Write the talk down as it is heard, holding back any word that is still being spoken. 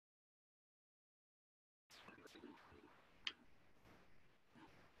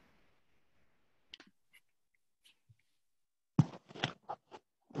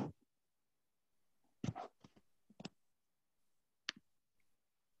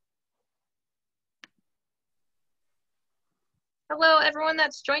Hello, everyone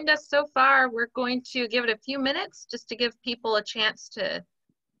that's joined us so far. We're going to give it a few minutes just to give people a chance to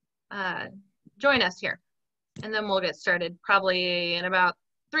join us here. And then we'll get started probably in about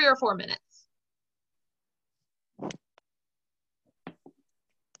 3 or 4 minutes.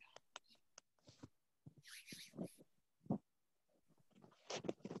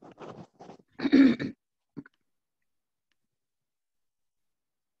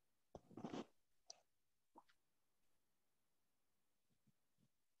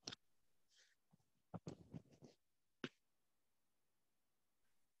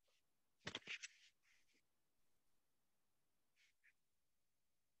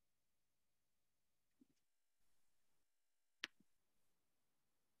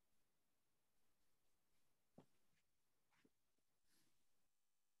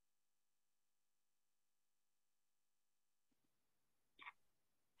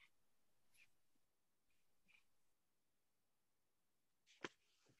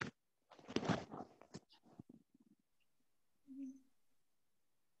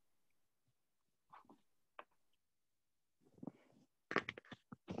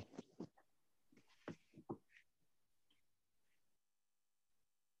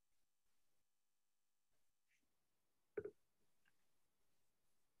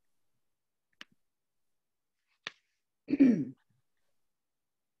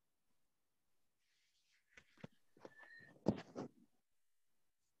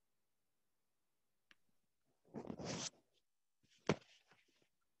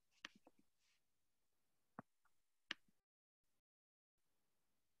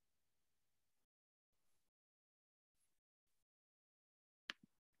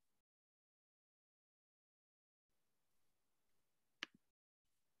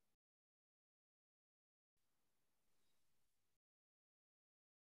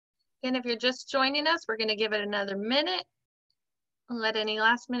 And if you're just joining us, we're going to give it another minute. Let any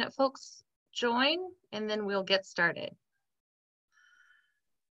last minute folks join, and then we'll get started.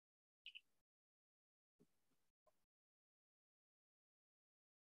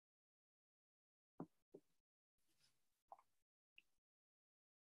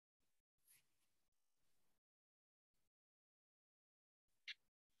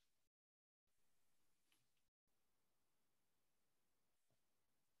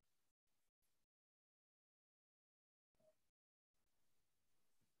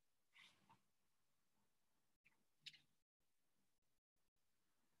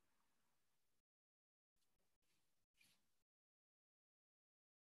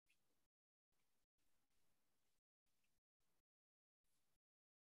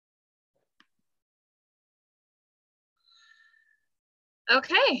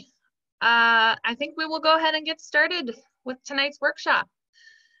 Okay, I think we will go ahead and get started with tonight's workshop.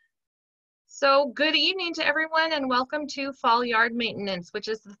 So good evening to everyone and welcome to Fall Yard Maintenance, which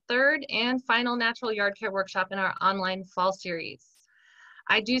is the third and final natural yard care workshop in our online fall series.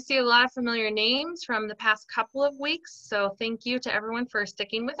 I do see a lot of familiar names from the past couple of weeks, so thank you to everyone for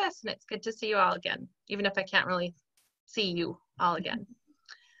sticking with us, and it's good to see you all again, even if I can't really see you all again.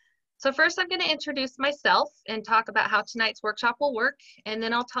 So first I'm going to introduce myself and talk about how tonight's workshop will work, and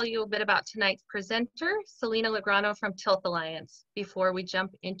then I'll tell you a bit about tonight's presenter, Selena Ligrano from Tilth Alliance, before we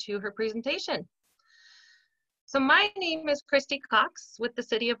jump into her presentation. So my name is Christy Cox with the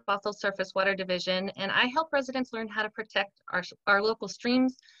City of Bothell Surface Water Division, and I help residents learn how to protect our local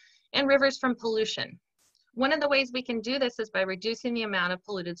streams and rivers from pollution. One of the ways we can do this is by reducing the amount of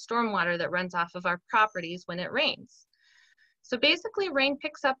polluted stormwater that runs off of our properties when it rains. So basically, rain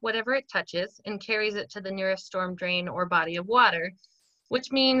picks up whatever it touches and carries it to the nearest storm drain or body of water,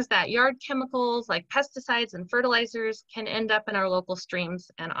 which means that yard chemicals like pesticides and fertilizers can end up in our local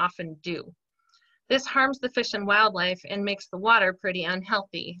streams and often do. This harms the fish and wildlife and makes the water pretty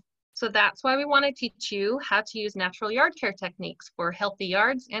unhealthy. So that's why we want to teach you how to use natural yard care techniques for healthy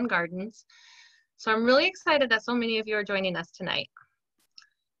yards and gardens. So I'm really excited that so many of you are joining us tonight.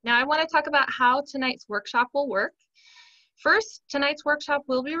 Now I want to talk about how tonight's workshop will work. First, tonight's workshop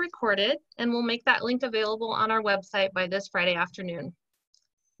will be recorded and we'll make that link available on our website by this Friday afternoon.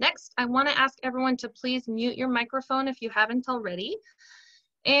 Next, I want to ask everyone to please mute your microphone if you haven't already,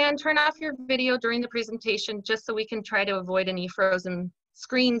 and turn off your video during the presentation just so we can try to avoid any frozen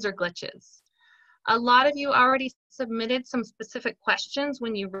screens or glitches. A lot of you already submitted some specific questions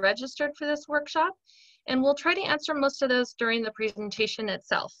when you registered for this workshop, and we'll try to answer most of those during the presentation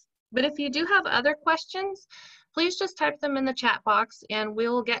itself. But if you do have other questions, please just type them in the chat box and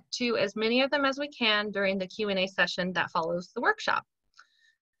we'll get to as many of them as we can during the Q&A session that follows the workshop.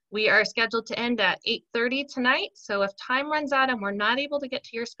 We are scheduled to end at 8:30 tonight, so if time runs out and we're not able to get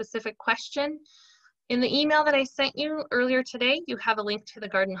to your specific question, In the email that I sent you earlier today, you have a link to the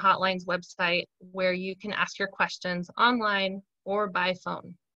Garden Hotline's website where you can ask your questions online or by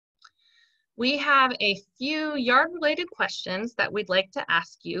phone. We have a few yard-related questions that we'd like to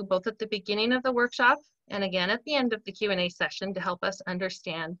ask you, both at the beginning of the workshop and again at the end of the Q&A session, to help us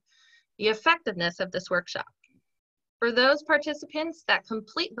understand the effectiveness of this workshop. For those participants that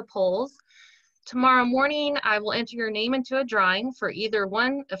complete the polls, tomorrow morning I will enter your name into a drawing for either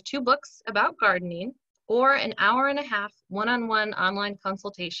one of 2 books about gardening or an hour-and-a-half one-on-one online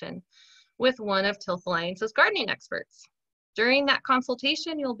consultation with one of Tilth Alliance's gardening experts. During that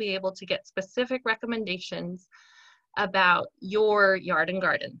consultation, you'll be able to get specific recommendations about your yard and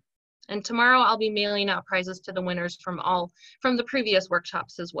garden. And tomorrow I'll be mailing out prizes to the winners from the previous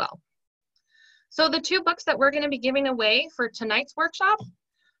workshops as well. So the 2 books that we're going to be giving away for tonight's workshop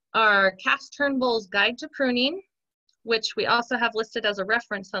are Cass Turnbull's Guide to Pruning, which we also have listed as a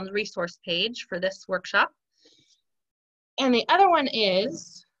reference on the resource page for this workshop. And the other one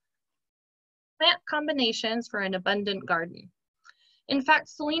is Plant Combinations for an Abundant Garden. In fact,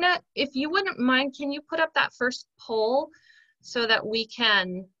 Selena, if you wouldn't mind, can you put up that first poll so that we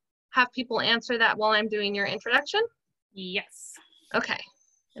can have people answer that while I'm doing your introduction? Yes. Okay.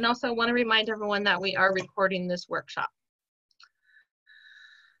 And also I want to remind everyone that we are recording this workshop.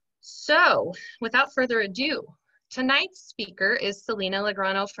 So without further ado, tonight's speaker is Selena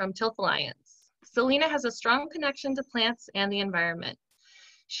Ligrano from Tilth Alliance. Selena has a strong connection to plants and the environment.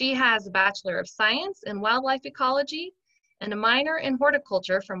 She has a Bachelor of Science in Wildlife Ecology and a minor in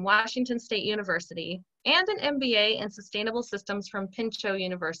horticulture from Washington State University and an MBA in Sustainable Systems from Pinchot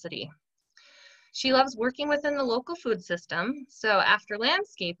University. She loves working within the local food system, so after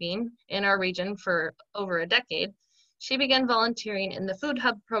landscaping in our region for over a decade, she began volunteering in the Food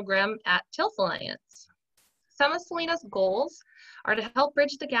Hub program at Tilth Alliance. Some of Selena's goals are to help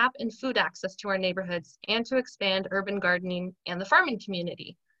bridge the gap in food access to our neighborhoods and to expand urban gardening and the farming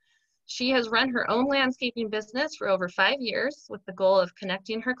community. She has run her own landscaping business for over 5 years with the goal of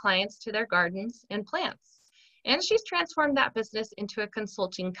connecting her clients to their gardens and plants. And she's transformed that business into a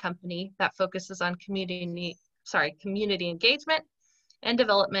consulting company that focuses on community engagement and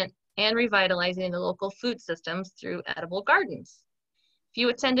development and revitalizing the local food systems through edible gardens. If you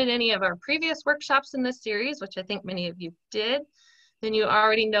attended any of our previous workshops in this series, which I think many of you did, then you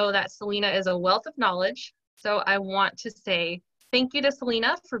already know that Selena is a wealth of knowledge. So I want to say thank you to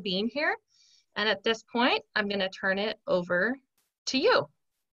Selena for being here. And at this point, I'm going to turn it over to you.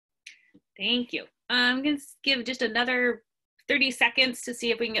 Thank you. I'm going to give just another 30 seconds to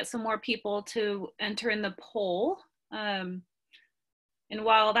see if we can get some more people to enter in the poll. And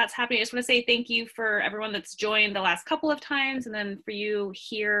while that's happening, I just want to say thank you for everyone that's joined the last couple of times and then for you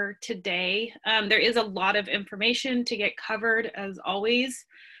here today. There is a lot of information to get covered as always.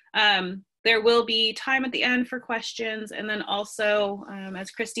 There will be time at the end for questions. And then also,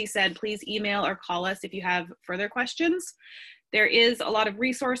 as Christy said, please email or call us if you have further questions. There is a lot of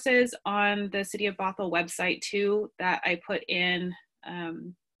resources on the City of Bothell website too that I put in,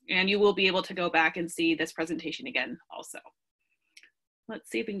 and you will be able to go back and see this presentation again also. Let's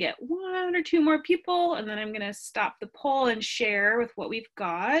see if we can get 1 or 2 more people, and then I'm going to stop the poll and share with what we've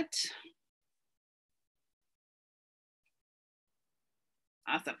got.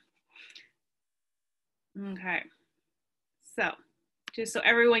 Awesome. Okay, so just so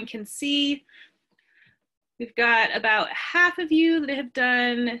everyone can see, we've got about half of you that have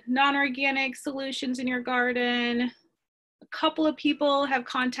done non-organic solutions in your garden. A couple of people have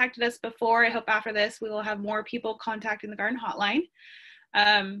contacted us before. I hope after this we will have more people contacting the garden hotline.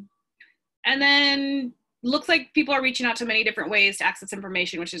 And then looks like people are reaching out to many different ways to access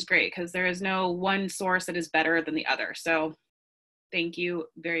information, which is great because there is no one source that is better than the other. So thank you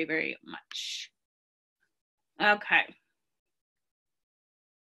very, very much. Okay.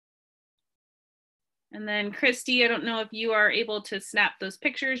 And then Christy, I don't know if you are able to snap those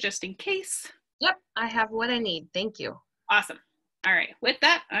pictures just in case. Yep, I have what I need. Thank you. Awesome. All right, with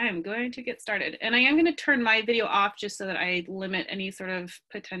that, I am going to get started. And I am going to turn my video off just so that I limit any sort of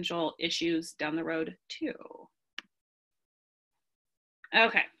potential issues down the road too.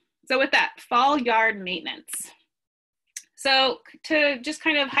 Okay, so with that, fall yard maintenance. So to just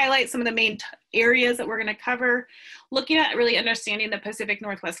kind of highlight some of the main areas that we're going to cover, looking at really understanding the Pacific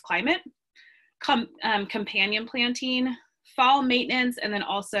Northwest climate, companion planting, fall maintenance, and then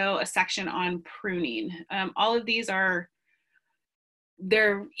also a section on pruning. All of these are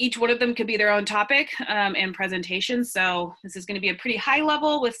each one of them could be their own topic and presentation. So this is going to be a pretty high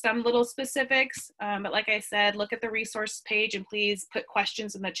level with some little specifics. But like I said, look at the resource page and please put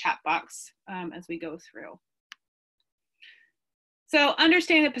questions in the chat box as we go through. So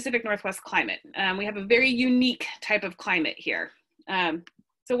understanding the Pacific Northwest climate, we have a very unique type of climate here.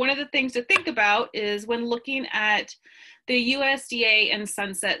 So one of the things to think about is when looking at the USDA and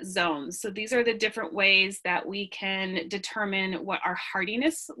sunset zones. So these are the different ways that we can determine what our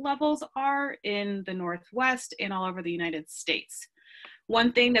hardiness levels are in the Northwest and all over the United States.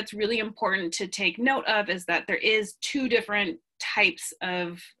 One thing that's really important to take note of is that there is two different types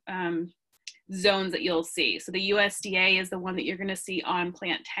of zones that you'll see. So the USDA is the one that you're going to see on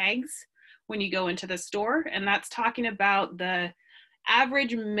plant tags when you go into the store, and that's talking about the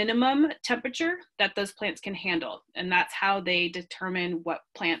average minimum temperature that those plants can handle, and that's how they determine what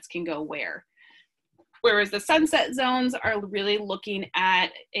plants can go where. Whereas the sunset zones are really looking at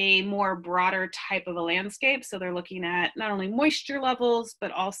a more broader type of a landscape. So they're looking at not only moisture levels,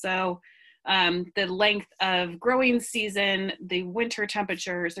 but also the length of growing season, the winter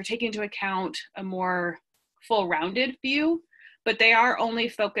temperatures. They're taking into account a more full rounded view, but they are only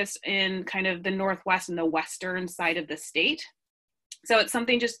focused in kind of the Northwest and the Western side of the state. So it's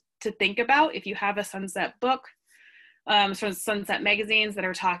something just to think about if you have a sunset book, from sunset magazines that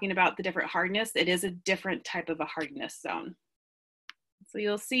are talking about the different hardness. It is a different type of a hardness zone. So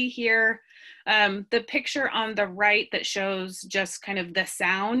you'll see here the picture on the right that shows just kind of the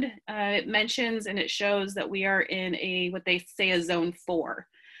sound. It mentions and it shows that we are in a, what they say, a zone 4.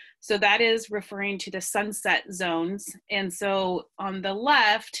 So that is referring to the sunset zones. And so on the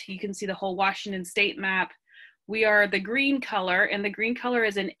left, you can see the whole Washington state map. We are the green color, and the green color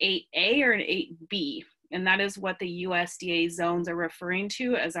is an 8A or an 8B. And that is what the USDA zones are referring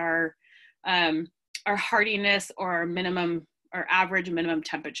to as our hardiness or our minimum or average minimum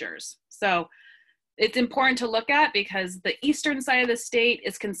temperatures. So it's important to look at because the eastern side of the state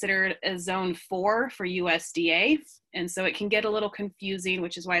is considered a zone 4 for USDA. And so it can get a little confusing,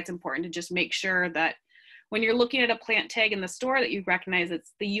 which is why it's important to just make sure that when you're looking at a plant tag in the store that you recognize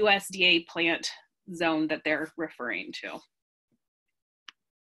it's the USDA plant zone that they're referring to.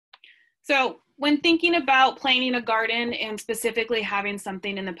 So when thinking about planting a garden and specifically having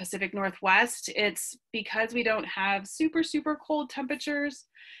something in the Pacific Northwest, it's because we don't have super, super cold temperatures.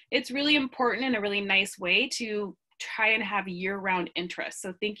 It's really important and a really nice way to try and have year-round interest.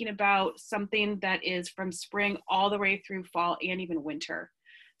 So thinking about something that is from spring all the way through fall and even winter.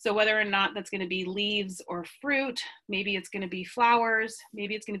 So whether or not that's going to be leaves or fruit, maybe it's going to be flowers,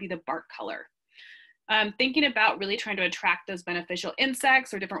 maybe it's going to be the bark color. Thinking about really trying to attract those beneficial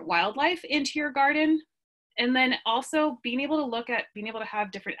insects or different wildlife into your garden. And then also being able to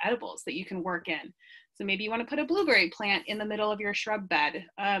have different edibles that you can work in. So maybe you want to put a blueberry plant in the middle of your shrub bed.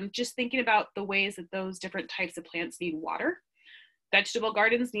 Just thinking about the ways that those different types of plants need water. Vegetable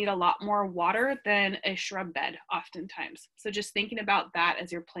gardens need a lot more water than a shrub bed oftentimes. So just thinking about that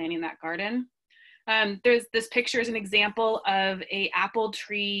as you're planning that garden. There's this picture is an example of a apple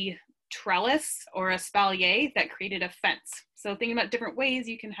tree trellis or a espalier that created a fence. So thinking about different ways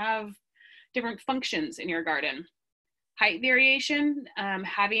you can have different functions in your garden. Height variation,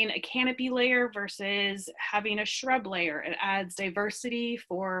 having a canopy layer versus having a shrub layer. It adds diversity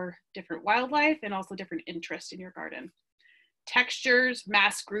for different wildlife and also different interest in your garden. Textures,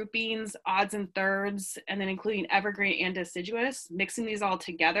 mass groupings, odds and thirds, and then including evergreen and deciduous. Mixing these all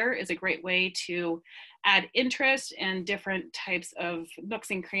together is a great way to add interest and different types of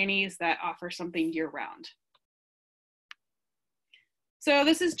nooks and crannies that offer something year-round. So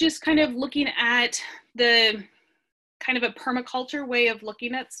this is just kind of looking at the kind of a permaculture way of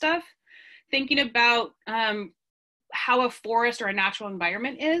looking at stuff, thinking about how a forest or a natural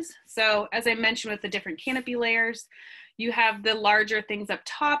environment is. So as I mentioned with the different canopy layers, you have the larger things up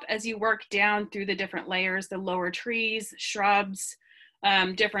top as you work down through the different layers, the lower trees, shrubs,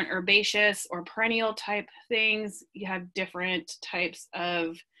 different herbaceous or perennial type things. You have different types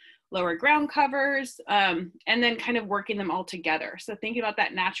of lower ground covers, and then kind of working them all together. So thinking about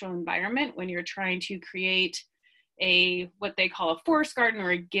that natural environment when you're trying to create what they call a forest garden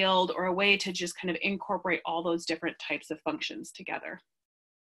or a guild, or a way to just kind of incorporate all those different types of functions together.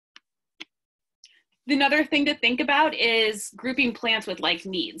 Another thing to think about is grouping plants with like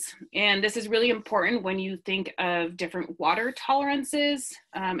needs. And this is really important when you think of different water tolerances,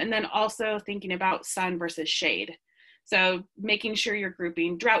 and then also thinking about sun versus shade. So making sure you're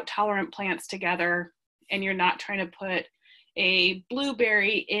grouping drought tolerant plants together, and you're not trying to put a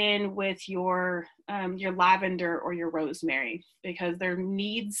blueberry in with your lavender or your rosemary, because their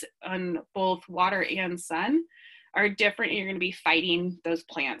needs on both water and sun are different, and you're going to be fighting those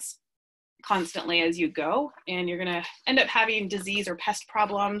plants constantly as you go, and you're going to end up having disease or pest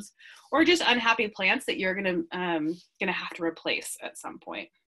problems, or just unhappy plants that you're going to have to replace at some point.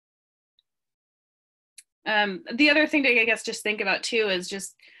 The other thing to, I guess, just think about too is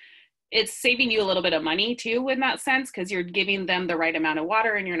just it's saving you a little bit of money too in that sense, because you're giving them the right amount of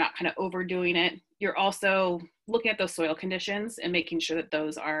water and you're not kind of overdoing it. You're also looking at those soil conditions and making sure that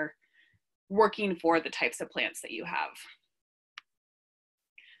those are working for the types of plants that you have.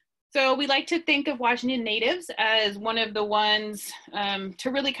 So we like to think of Washington natives as one of the ones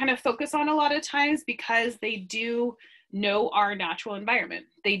to really kind of focus on a lot of times, because they do know our natural environment.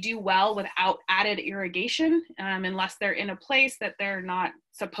 They do well without added irrigation, unless they're in a place that they're not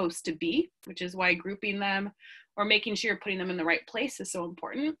supposed to be, which is why grouping them or making sure you're putting them in the right place is so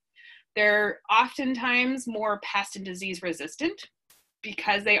important. They're oftentimes more pest and disease resistant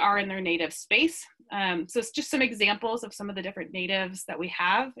because they are in their native space. So it's just some examples of some of the different natives that we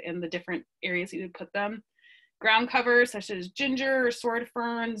have in the different areas you would put them. Ground covers such as ginger, sword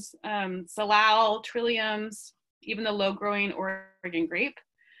ferns, salal, trilliums, even the low-growing Oregon grape.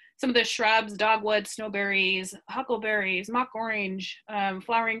 Some of the shrubs, dogwood, snowberries, huckleberries, mock orange,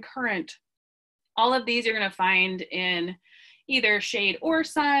 flowering currant. All of these you're going to find in either shade or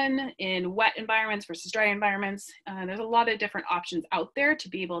sun, in wet environments versus dry environments. There's a lot of different options out there to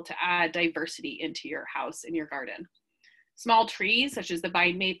be able to add diversity into your house and your garden. Small trees such as the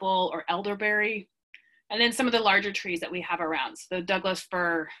vine maple or elderberry, and then some of the larger trees that we have around. So the Douglas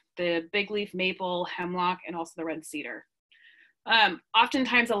fir, the big leaf maple, hemlock, and also the red cedar.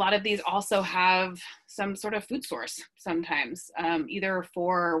 Oftentimes, a lot of these also have some sort of food source sometimes, either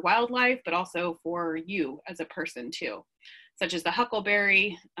for wildlife, but also for you as a person too, such as the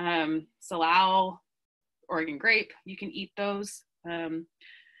huckleberry, salal, Oregon grape. You can eat those. And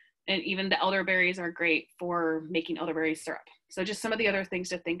even the elderberries are great for making elderberry syrup. So just some of the other things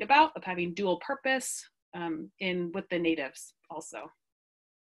to think about of having dual purpose with the natives also.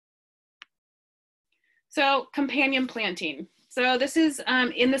 So companion planting. So this is,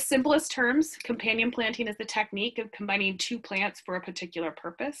 in the simplest terms, companion planting is the technique of combining two plants for a particular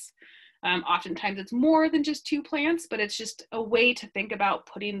purpose. Oftentimes it's more than just two plants, but it's just a way to think about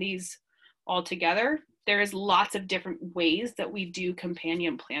putting these all together. There is lots of different ways that we do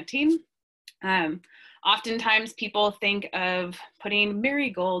companion planting. Oftentimes people think of putting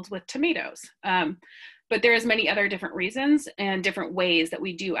marigolds with tomatoes, but there's many other different reasons and different ways that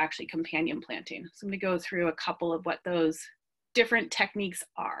we do actually companion planting. So I'm going to go through a couple of what those different techniques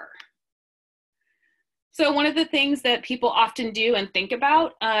are. So one of the things that people often do and think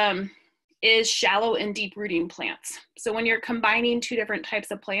about is shallow and deep rooting plants. So when you're combining two different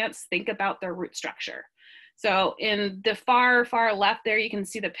types of plants, think about their root structure. So in the far, far left there, you can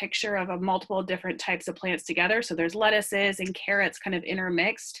see the picture of multiple different types of plants together. So there's lettuces and carrots kind of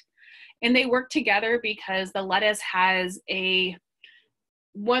intermixed. And they work together because the lettuce has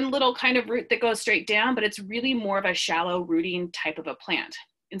one little kind of root that goes straight down, but it's really more of a shallow rooting type of a plant.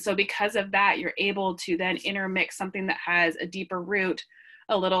 And so because of that, you're able to then intermix something that has a deeper root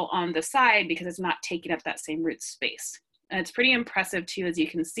a little on the side because it's not taking up that same root space. And it's pretty impressive too, as you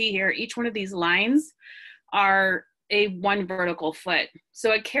can see here, each one of these lines are one vertical foot.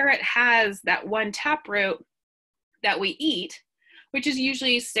 So a carrot has that one taproot that we eat, which is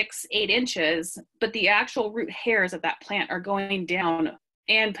usually 6-8 inches, but the actual root hairs of that plant are going down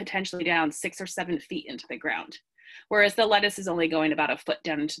and potentially down 6 or 7 feet into the ground. Whereas the lettuce is only going about a foot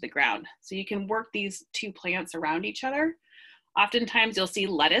down into the ground. So you can work these two plants around each other. Oftentimes you'll see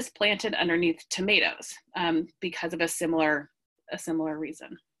lettuce planted underneath tomatoes because of a similar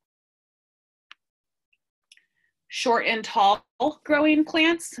reason. Short and tall growing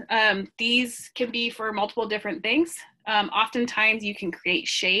plants. These can be for multiple different things. Oftentimes you can create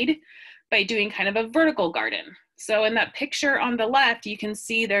shade by doing kind of a vertical garden. So in that picture on the left, you can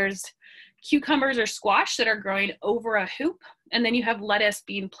see there's cucumbers or squash that are growing over a hoop, and then you have lettuce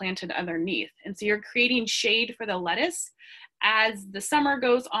being planted underneath. And so you're creating shade for the lettuce. As the summer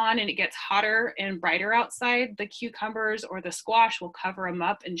goes on and it gets hotter and brighter outside, the cucumbers or the squash will cover them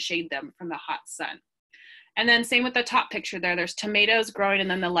up and shade them from the hot sun. And then same with the top picture there, there's tomatoes growing and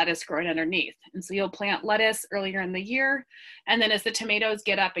then the lettuce growing underneath. And so you'll plant lettuce earlier in the year. And then as the tomatoes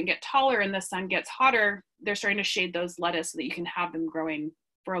get up and get taller and the sun gets hotter, they're starting to shade those lettuce so that you can have them growing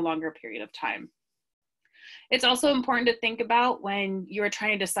for a longer period of time. It's also important to think about when you're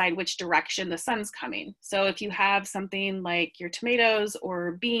trying to decide which direction the sun's coming. So if you have something like your tomatoes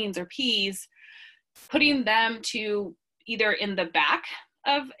or beans or peas, putting them to either in the back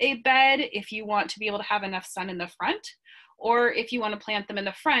of a bed if you want to be able to have enough sun in the front, or if you want to plant them in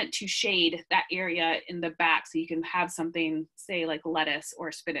the front to shade that area in the back so you can have something, say like lettuce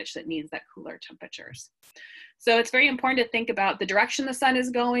or spinach that needs that cooler temperatures. So it's very important to think about the direction the sun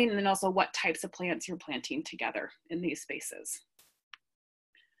is going and then also what types of plants you're planting together in these spaces.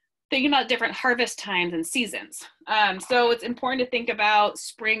 thinking about different harvest times and seasons. So it's important to think about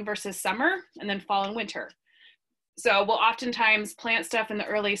spring versus summer and then fall and winter. So we'll oftentimes plant stuff in the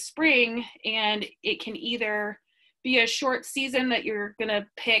early spring, and it can either be a short season that you're going to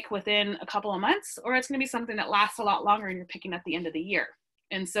pick within a couple of months, or it's going to be something that lasts a lot longer and you're picking at the end of the year.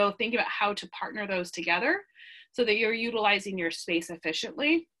 And so think about how to partner those together so that you're utilizing your space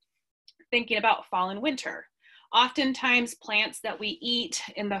efficiently. Thinking about fall and winter. Oftentimes plants that we eat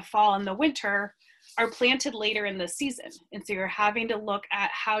in the fall and the winter are planted later in the season. And so you're having to look at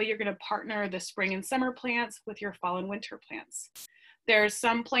how you're going to partner the spring and summer plants with your fall and winter plants. There's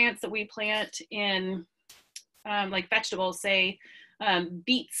some plants that we plant in like vegetables, say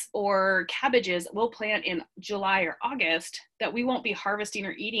beets or cabbages, we'll plant in July or August that we won't be harvesting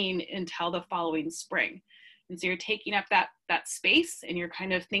or eating until the following spring. And so you're taking up that space, and you're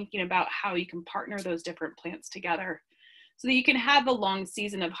kind of thinking about how you can partner those different plants together so that you can have a long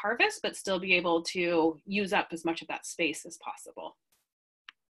season of harvest, but still be able to use up as much of that space as possible.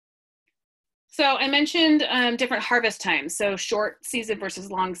 So I mentioned different harvest times, so short season versus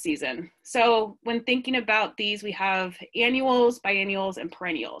long season. So when thinking about these, we have annuals, biennials, and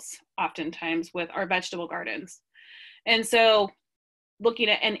perennials, oftentimes with our vegetable gardens. And so looking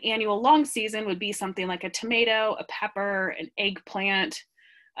at an annual long season would be something like a tomato, a pepper, an eggplant,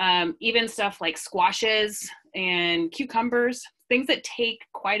 even stuff like squashes and cucumbers, things that take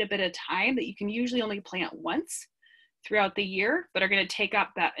quite a bit of time that you can usually only plant once throughout the year, but are going to take up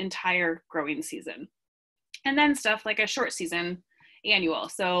that entire growing season. And then stuff like a short season annual,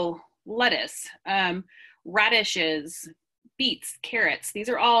 so lettuce, radishes, beets, carrots, these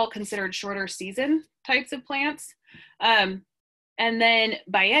are all considered shorter season types of plants. And then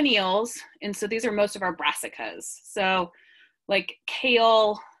biennials, and so these are most of our brassicas. So like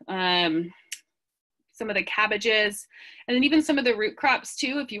kale, some of the cabbages, and then even some of the root crops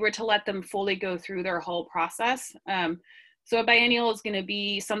too, if you were to let them fully go through their whole process. So a biennial is going to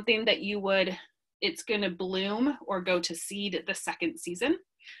be something that it's going to bloom or go to seed the second season,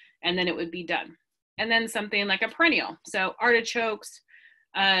 and then it would be done. And then something like a perennial. So artichokes,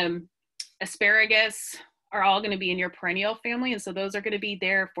 asparagus, are all going to be in your perennial family. And so those are going to be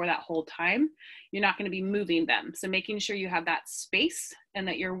there for that whole time. You're not going to be moving them. So making sure you have that space and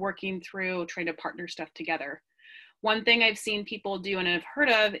that you're working through trying to partner stuff together. One thing I've seen people do and have heard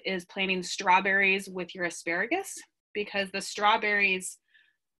of is planting strawberries with your asparagus, because the strawberries,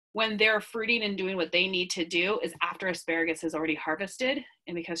 when they're fruiting and doing what they need to do, is after asparagus is already harvested.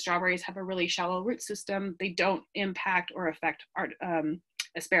 And because strawberries have a really shallow root system, they don't impact or affect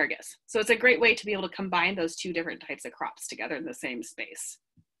asparagus. So it's a great way to be able to combine those two different types of crops together in the same space.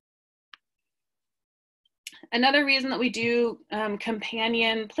 Another reason that we do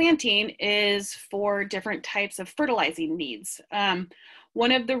companion planting is for different types of fertilizing needs.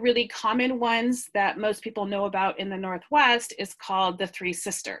 One of the really common ones that most people know about in the Northwest is called the Three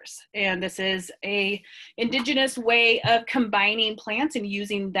Sisters. And this is an indigenous way of combining plants and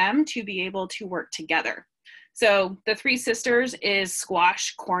using them to be able to work together. So the Three Sisters is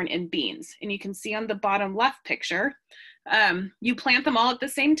squash, corn, and beans. And you can see on the bottom left picture, you plant them all at the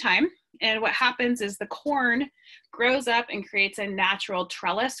same time. And what happens is the corn grows up and creates a natural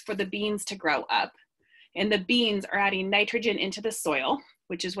trellis for the beans to grow up. And the beans are adding nitrogen into the soil,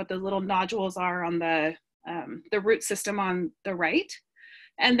 which is what the little nodules are on the root system on the right.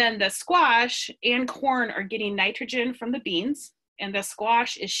 And then the squash and corn are getting nitrogen from the beans, and the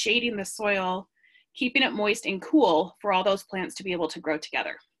squash is shading the soil, keeping it moist and cool for all those plants to be able to grow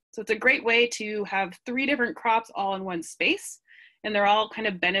together. So it's a great way to have 3 different crops all in one space, and they're all kind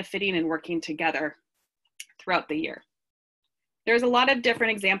of benefiting and working together throughout the year. There's a lot of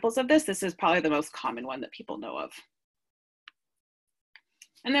different examples of this. This is probably the most common one that people know of.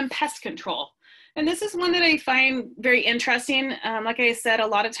 And then pest control. And this is one that I find very interesting. Like I said, a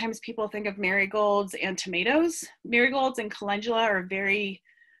lot of times people think of marigolds and tomatoes. Marigolds and calendula are very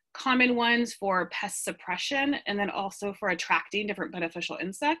common ones for pest suppression, and then also for attracting different beneficial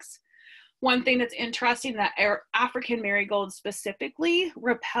insects. One thing that's interesting, that African marigolds specifically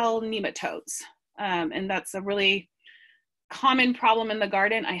repel nematodes. And that's a really common problem in the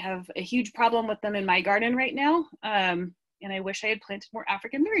garden. I have a huge problem with them in my garden right now. And I wish I had planted more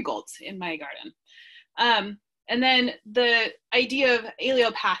African marigolds in my garden. And then the idea of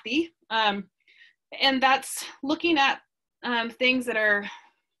allelopathy, and that's looking at things that are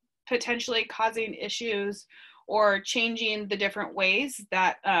potentially causing issues or changing the different ways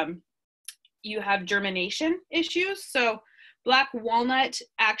that you have germination issues. So black walnut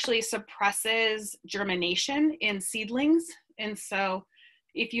actually suppresses germination in seedlings. And so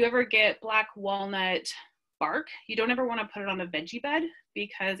if you ever get black walnut bark, you don't ever want to put it on a veggie bed,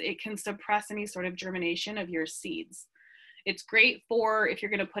 because it can suppress any sort of germination of your seeds. It's great for if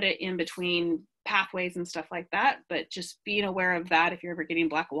you're going to put it in between pathways and stuff like that, but just being aware of that if you're ever getting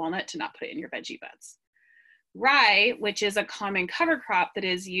black walnut, to not put it in your veggie beds. Rye, which is a common cover crop that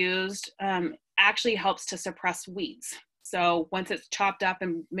is used, actually helps to suppress weeds. So once it's chopped up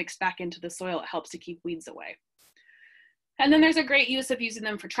and mixed back into the soil, it helps to keep weeds away. And then there's a great use of using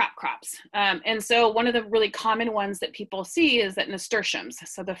them for trap crops. And so one of the really common ones that people see is that nasturtiums.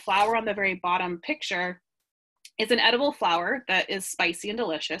 So the flower on the very bottom picture is an edible flower that is spicy and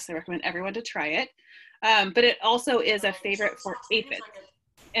delicious. I recommend everyone to try it. But it also is a favorite for aphids.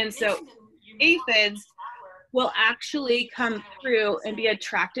 And so aphids will actually come through and be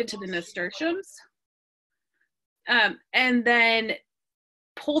attracted to the nasturtiums, and then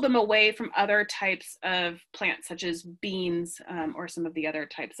pull them away from other types of plants, such as beans, or some of the other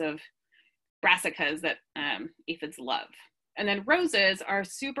types of brassicas that aphids love. And then roses are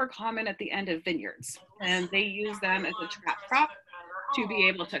super common at the end of vineyards, and they use them as a trap crop to be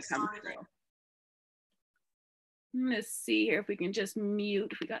able to come through. Let's see here if we can just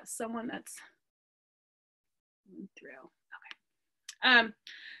mute. We got someone that's through. Okay.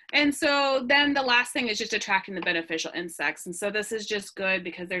 And so then the last thing is just attracting the beneficial insects. And so this is just good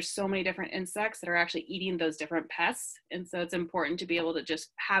because there's so many different insects that are actually eating those different pests. And so it's important to be able to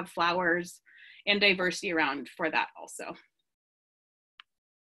just have flowers and diversity around for that also.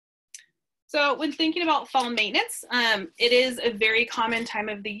 So when thinking about fall maintenance, it is a very common time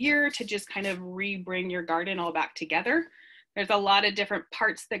of the year to just kind of re-bring your garden all back together. There's a lot of different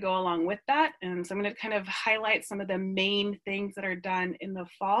parts that go along with that. And so I'm going to kind of highlight some of the main things that are done in the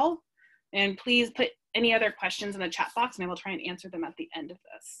fall. And please put any other questions in the chat box and I will try and answer them at the end of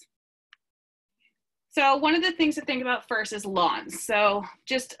this. So one of the things to think about first is lawns. So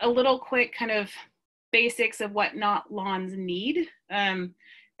just a little quick kind of basics of what not lawns need.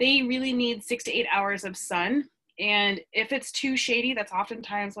 They really need 6 to 8 hours of sun. And if it's too shady, that's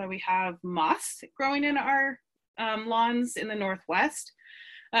oftentimes why we have moss growing in our lawns in the Northwest.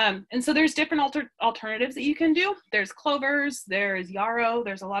 And so there's different alternatives that you can do. There's clovers, there's yarrow,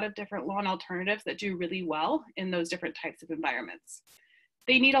 there's a lot of different lawn alternatives that do really well in those different types of environments.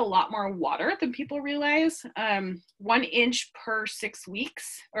 They need a lot more water than people realize. 1 inch per 6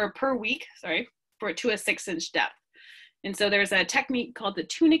 weeks, or per week, sorry, to a 6-inch depth. And so there's a technique called the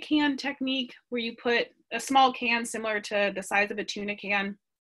tuna can technique, where you put a small can similar to the size of a tuna can,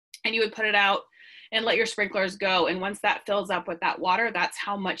 and you would put it out and let your sprinklers go. And once that fills up with that water, that's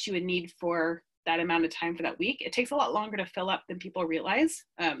how much you would need for that amount of time for that week. It takes a lot longer to fill up than people realize.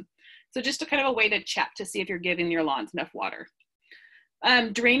 So just a kind of a way to check to see if you're giving your lawns enough water.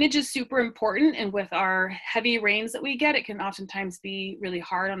 Drainage is super important, and with our heavy rains that we get, it can oftentimes be really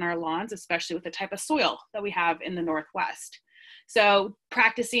hard on our lawns, especially with the type of soil that we have in the Northwest. So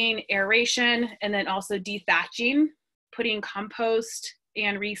practicing aeration and then also dethatching, putting compost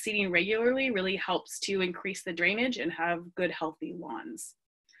and reseeding regularly really helps to increase the drainage and have good, healthy lawns.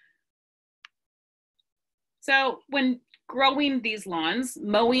 So when growing these lawns,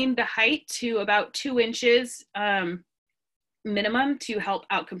 mowing the height to about 2 inches minimum to help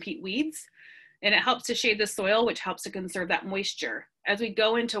outcompete weeds. And it helps to shade the soil, which helps to conserve that moisture. As we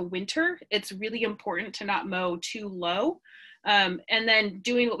go into winter, it's really important to not mow too low. And then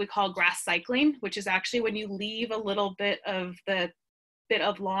doing what we call grass cycling, which is actually when you leave a little bit of the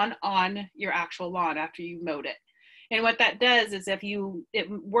lawn on your actual lawn after you mowed it. And what that does is it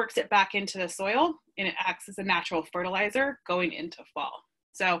works it back into the soil, and it acts as a natural fertilizer going into fall.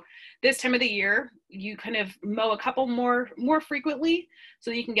 So this time of the year, you kind of mow a couple more frequently so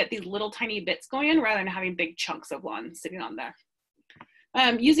that you can get these little tiny bits going in rather than having big chunks of lawn sitting on there.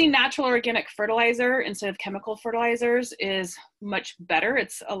 Using natural organic fertilizer instead of chemical fertilizers is much better.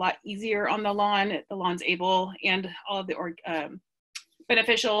 It's a lot easier on the lawn. The lawn's able, and all of the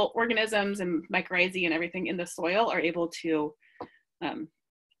beneficial organisms and mycorrhizae and everything in the soil are able to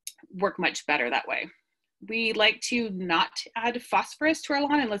work much better that way. We like to not add phosphorus to our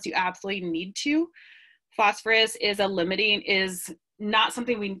lawn unless you absolutely need to. Phosphorus is not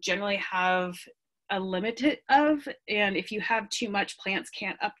something we generally have a limit of, and if you have too much, plants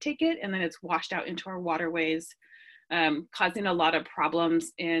can't uptake it, and then it's washed out into our waterways, causing a lot of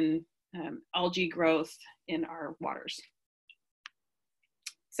problems in algae growth in our waters.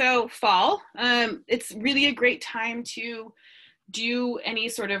 So fall, it's really a great time to do any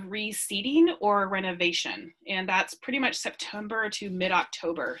sort of reseeding or renovation, and that's pretty much September to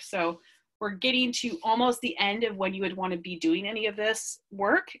mid-October. So we're getting to almost the end of when you would want to be doing any of this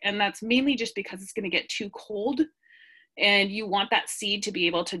work, and that's mainly just because it's going to get too cold and you want that seed to be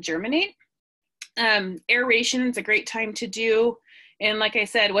able to germinate. Aeration is a great time to do. And like I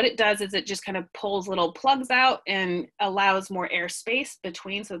said, what it does is it just kind of pulls little plugs out and allows more air space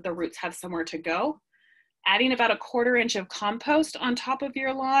between so that the roots have somewhere to go. Adding about 1/4 inch of compost on top of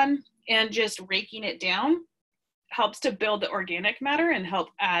your lawn and just raking it down helps to build the organic matter and help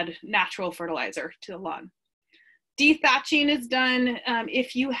add natural fertilizer to the lawn. Dethatching is done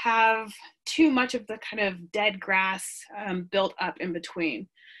if you have too much of the kind of dead grass built up in between.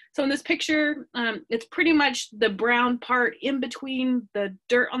 So in this picture, it's pretty much the brown part in between the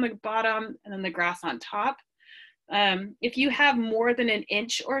dirt on the bottom and then the grass on top. If you have more than 1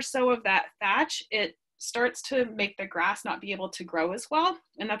 inch or so of that thatch, it starts to make the grass not be able to grow as well.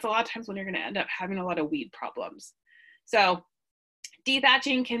 And that's a lot of times when you're going to end up having a lot of weed problems. So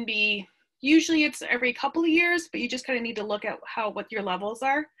dethatching can be, usually it's every couple of years, but you just kind of need to look at what your levels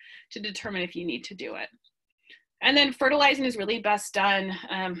are to determine if you need to do it. And then fertilizing is really best done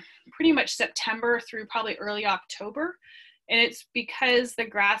pretty much September through probably early October. And it's because the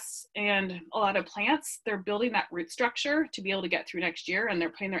grass and a lot of plants, they're building that root structure to be able to get through next year, and they're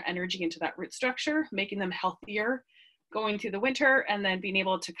putting their energy into that root structure, making them healthier going through the winter, and then being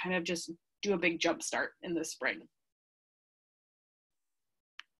able to kind of just do a big jump start in the spring.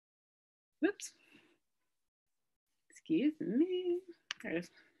 Whoops. Excuse me. There it is.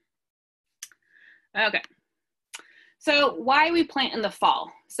 Okay. So why we plant in the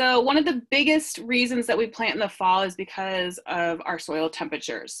fall? So one of the biggest reasons that we plant in the fall is because of our soil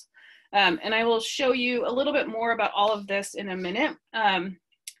temperatures. And I will show you a little bit more about all of this in a minute.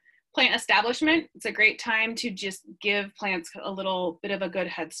 Plant establishment, it's a great time to just give plants a little bit of a good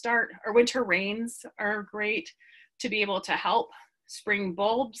head start. Our winter rains are great to be able to help. Spring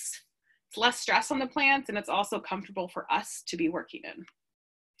bulbs, it's less stress on the plants, and it's also comfortable for us to be working in.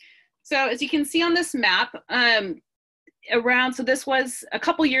 So as you can see on this map, so this was a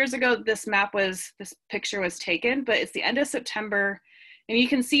couple years ago, this picture was taken, but it's the end of September. And you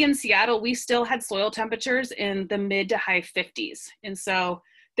can see in Seattle, we still had soil temperatures in the mid to high 50s. And so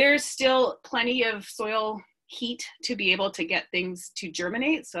there's still plenty of soil heat to be able to get things to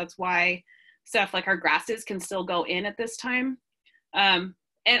germinate. So that's why stuff like our grasses can still go in at this time.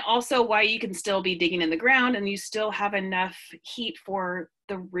 And also why you can still be digging in the ground and you still have enough heat for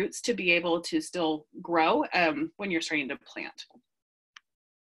the roots to be able to still grow when you're starting to plant.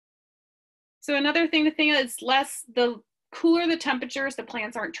 So another thing to think is the cooler the temperatures, the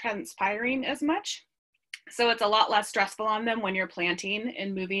plants aren't transpiring as much. So it's a lot less stressful on them when you're planting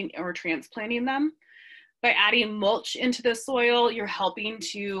and moving or transplanting them. By adding mulch into the soil, you're helping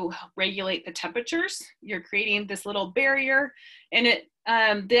to regulate the temperatures. You're creating this little barrier, and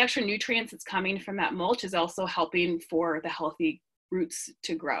the extra nutrients that's coming from that mulch is also helping for the healthy roots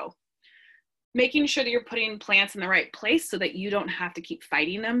to grow. Making sure that you're putting plants in the right place so that you don't have to keep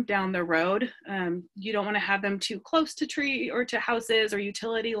fighting them down the road. You don't want to have them too close to tree or to houses or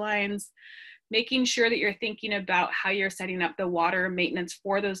utility lines. Making sure that you're thinking about how you're setting up the water maintenance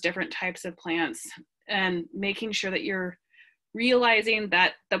for those different types of plants, and making sure that you're realizing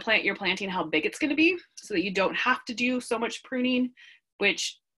that the plant you're planting, how big it's going to be, so that you don't have to do so much pruning,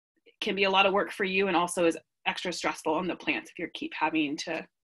 which can be a lot of work for you and also is extra stressful on the plants if you keep having to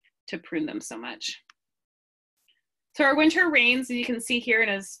prune them so much. So our winter rains, as you can see here,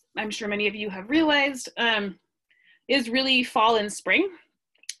 and as I'm sure many of you have realized, is really fall and spring.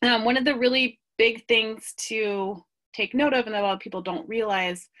 One of the really big things to take note of, and that a lot of people don't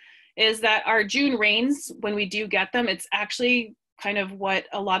realize, is that our June rains, when we do get them, it's actually kind of what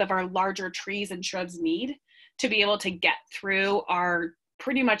a lot of our larger trees and shrubs need to be able to get through our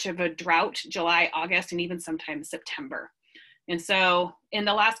pretty much of a drought, July, August, and even sometimes September. And so in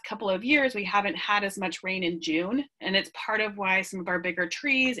the last couple of years, we haven't had as much rain in June, and it's part of why some of our bigger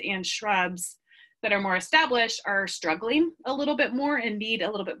trees and shrubs that are more established are struggling a little bit more and need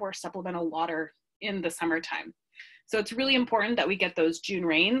a little bit more supplemental water in the summertime. So it's really important that we get those June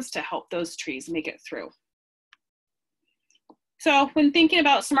rains to help those trees make it through. So when thinking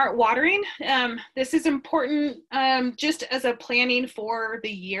about smart watering, this is important just as a planning for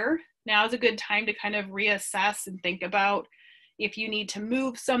the year. Now is a good time to kind of reassess and think about if you need to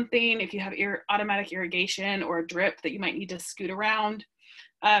move something, if you have automatic irrigation or a drip that you might need to scoot around.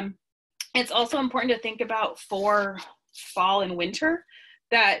 It's also important to think about for fall and winter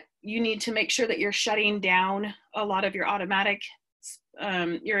that you need to make sure that you're shutting down a lot of your automatic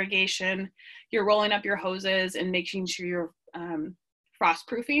irrigation, you're rolling up your hoses and making sure you're frost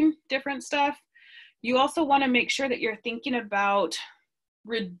proofing different stuff. You also want to make sure that you're thinking about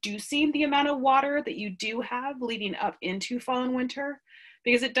reducing the amount of water that you do have leading up into fall and winter,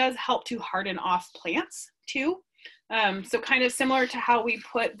 because it does help to harden off plants too. So kind of similar to how we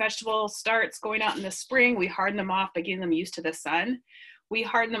put vegetable starts going out in the spring, we harden them off by getting them used to the sun. We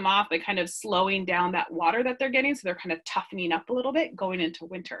harden them off by kind of slowing down that water that they're getting, so they're kind of toughening up a little bit going into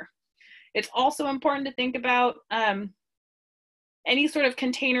winter. It's also important to think about any sort of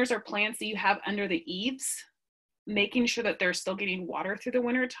containers or plants that you have under the eaves, making sure that they're still getting water through the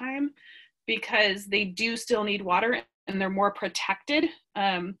winter time, because they do still need water and they're more protected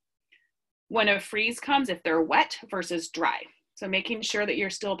when a freeze comes if they're wet versus dry. So making sure that you're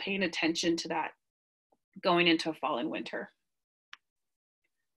still paying attention to that going into fall and winter.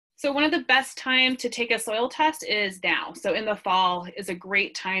 So one of the best time to take a soil test is now. So in the fall is a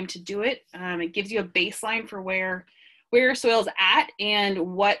great time to do it. It gives you a baseline for where your soil's at and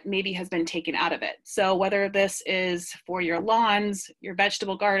what maybe has been taken out of it. So whether this is for your lawns, your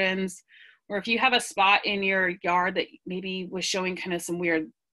vegetable gardens, or if you have a spot in your yard that maybe was showing kind of some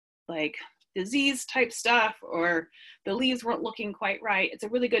weird like disease type stuff, or the leaves weren't looking quite right, it's a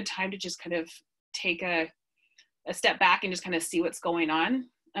really good time to just kind of take a step back and just kind of see what's going on.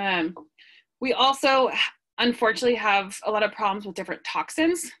 We also unfortunately have a lot of problems with different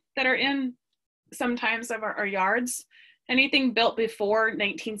toxins that are in sometimes of our yards. Anything built before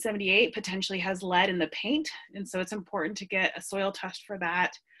 1978 potentially has lead in the paint, and so it's important to get a soil test for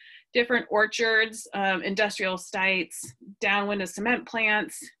that. Different orchards, industrial sites, downwind of cement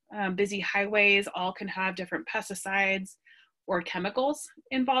plants, busy highways all can have different pesticides or chemicals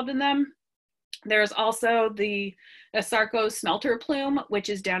involved in them. There's also the Asarco smelter plume, which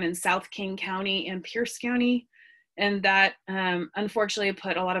is down in South King County and Pierce County. And that unfortunately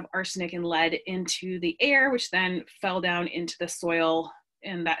put a lot of arsenic and lead into the air, which then fell down into the soil,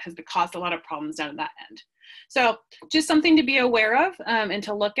 and that has caused a lot of problems down at that end. So just something to be aware of and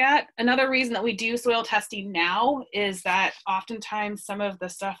to look at. Another reason that we do soil testing now is that oftentimes some of the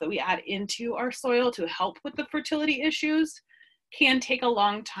stuff that we add into our soil to help with the fertility issues can take a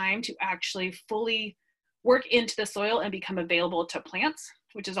long time to actually fully work into the soil and become available to plants,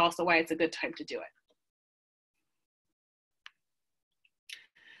 which is also why it's a good time to do it.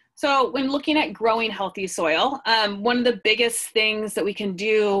 So when looking at growing healthy soil, one of the biggest things that we can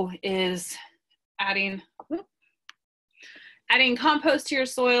do is adding compost to your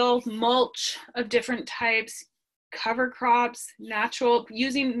soil, mulch of different types, cover crops,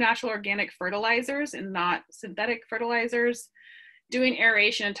 using natural organic fertilizers and not synthetic fertilizers, doing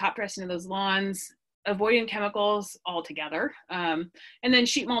aeration and top dressing of those lawns, avoiding chemicals altogether. And then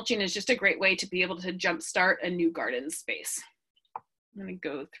sheet mulching is just a great way to be able to jumpstart a new garden space. I'm going to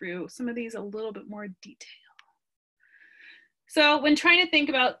go through some of these a little bit more detail. So when trying to think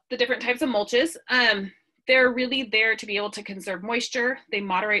about the different types of mulches, they're really there to be able to conserve moisture. They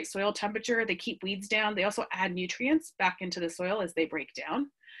moderate soil temperature. They keep weeds down. They also add nutrients back into the soil as they break down.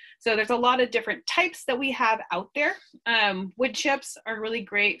 So there's a lot of different types that we have out there. Wood chips are really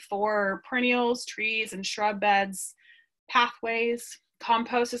great for perennials, trees, and shrub beds, pathways.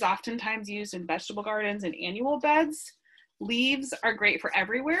 Compost is oftentimes used in vegetable gardens and annual beds. Leaves are great for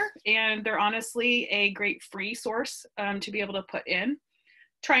everywhere, and they're honestly a great free source to be able to put in.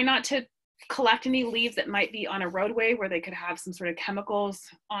 Try not to collect any leaves that might be on a roadway where they could have some sort of chemicals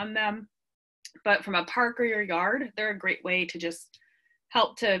on them. But from a park or your yard, they're a great way to just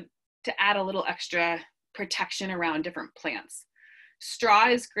help to add a little extra protection around different plants. Straw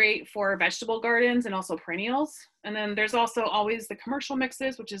is great for vegetable gardens and also perennials. And then there's also always the commercial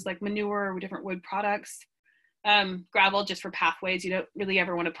mixes, which is like manure or different wood products. Gravel just for pathways. You don't really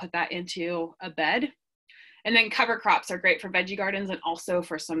ever want to put that into a bed. And then cover crops are great for veggie gardens and also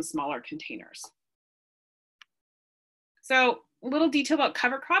for some smaller containers. So a little detail about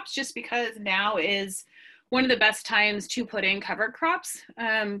cover crops, just because now is one of the best times to put in cover crops.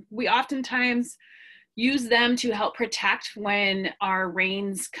 We oftentimes use them to help protect when our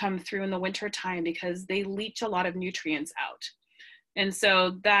rains come through in the winter time, because they leach a lot of nutrients out. And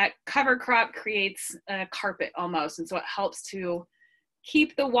so that cover crop creates a carpet almost. And so it helps to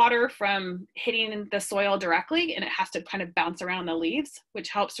keep the water from hitting the soil directly, and it has to kind of bounce around the leaves, which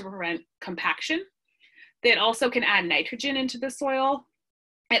helps to prevent compaction. It also can add nitrogen into the soil.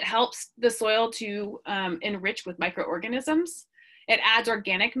 It helps the soil to enrich with microorganisms. It adds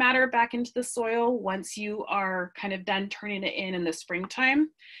organic matter back into the soil once you are kind of done turning it in the springtime.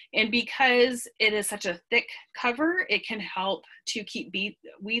 And because it is such a thick cover, it can help to keep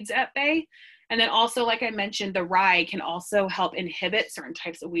weeds at bay. And then also, like I mentioned, the rye can also help inhibit certain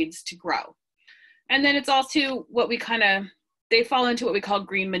types of weeds to grow. And then it's also what we they fall into what we call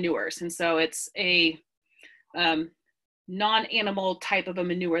green manures. And so it's a non-animal type of a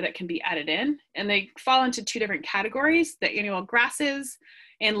manure that can be added in. And they fall into two different categories: the annual grasses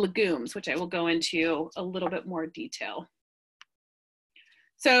and legumes, which I will go into a little bit more detail.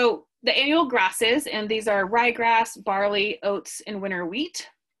 So the annual grasses, and these are ryegrass, barley, oats, and winter wheat,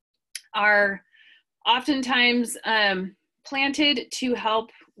 are oftentimes planted to help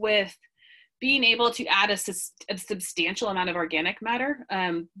with being able to add a substantial amount of organic matter.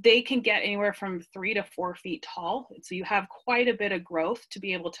 They can get anywhere from 3 to 4 feet tall. So you have quite a bit of growth to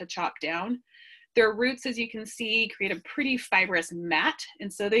be able to chop down. Their roots, as you can see, create a pretty fibrous mat.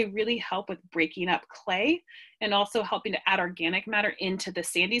 And so they really help with breaking up clay and also helping to add organic matter into the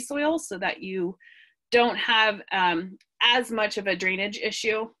sandy soil so that you don't have as much of a drainage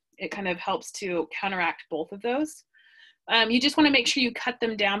issue. It kind of helps to counteract both of those. You just want to make sure you cut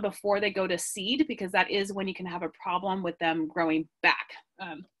them down before they go to seed, because that is when you can have a problem with them growing back.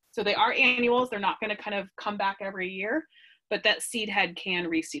 So they are annuals. They're not going to kind of come back every year, but that seed head can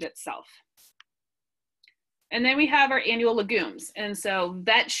reseed itself. And then we have our annual legumes. And so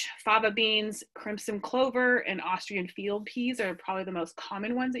vetch, fava beans, crimson clover, and Austrian field peas are probably the most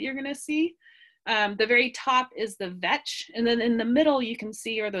common ones that you're going to see. The very top is the vetch, and then in the middle you can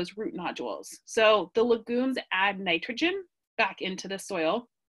see are those root nodules. So the legumes add nitrogen back into the soil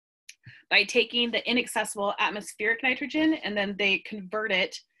by taking the inaccessible atmospheric nitrogen, and then they convert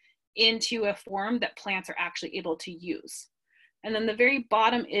it into a form that plants are actually able to use. And then the very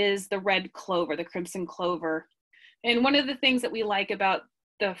bottom is the red clover, the crimson clover. And one of the things that we like about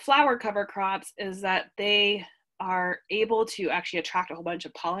the flower cover crops is that they are able to actually attract a whole bunch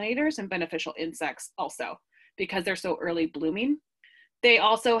of pollinators and beneficial insects also, because they're so early blooming. They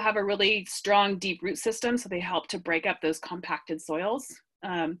also have a really strong deep root system, so they help to break up those compacted soils.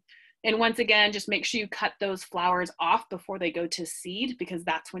 And once again, just make sure you cut those flowers off before they go to seed, because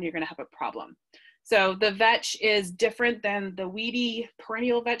that's when you're going to have a problem. So the vetch is different than the weedy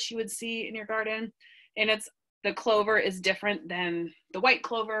perennial vetch you would see in your garden, and the clover is different than the white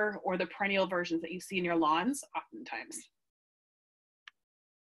clover or the perennial versions that you see in your lawns oftentimes.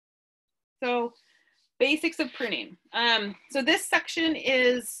 So basics of pruning. So this section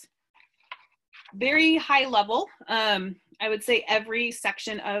is very high level. I would say every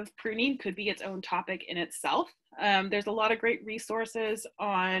section of pruning could be its own topic in itself. There's a lot of great resources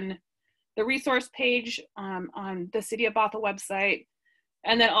on the resource page on the City of Bothell website,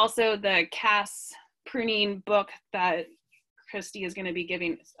 and then also the CAS pruning book that Christy is going to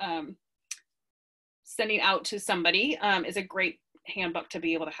be sending out to somebody is a great handbook to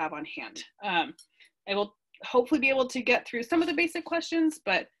be able to have on hand. I will hopefully be able to get through some of the basic questions,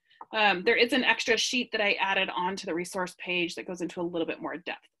 but there is an extra sheet that I added onto the resource page that goes into a little bit more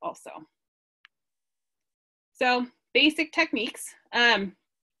depth also. So basic techniques.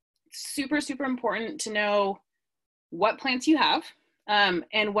 Super, super important to know what plants you have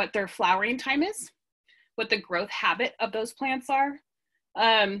and what their flowering time is, what the growth habit of those plants are.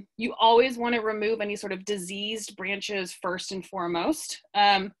 You always want to remove any sort of diseased branches first and foremost.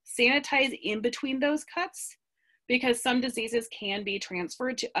 Sanitize in between those cuts, because some diseases can be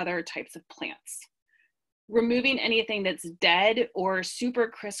transferred to other types of plants. Removing anything that's dead or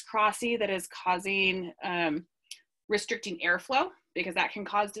super crisscrossy that is causing restricting airflow, because that can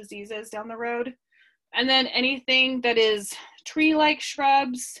cause diseases down the road. And then anything that is tree-like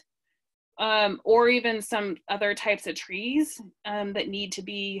shrubs, or even some other types of trees that need to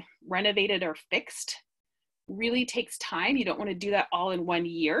be renovated or fixed, really takes time. You don't want to do that all in 1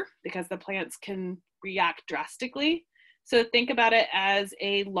 year, because the plants can react drastically. So think about it as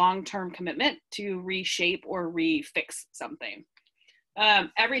a long-term commitment to reshape or refix something.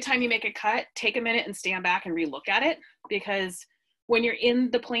 Every time you make a cut, take a minute and stand back and relook at it, because when you're in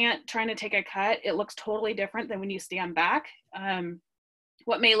the plant trying to take a cut, it looks totally different than when you stand back.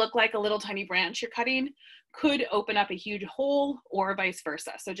 What may look like a little tiny branch you're cutting could open up a huge hole, or vice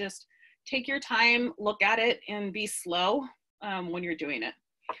versa. So just take your time, look at it, and be slow when you're doing it.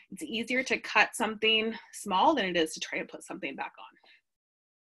 It's easier to cut something small than it is to try to put something back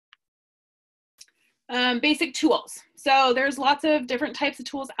on. Basic tools. So there's lots of different types of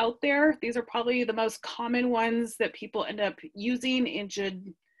tools out there. These are probably the most common ones that people end up using and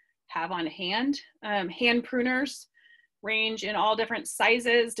should have on hand. Hand pruners range in all different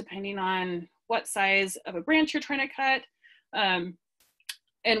sizes depending on what size of a branch you're trying to cut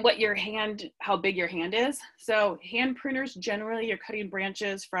and what your hand, how big your hand is. So hand pruners, generally you're cutting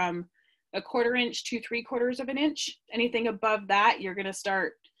branches from 1/4 inch to 3/4 of an inch. Anything above that, you're gonna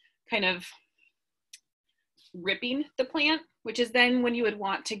start kind of ripping the plant, which is then when you would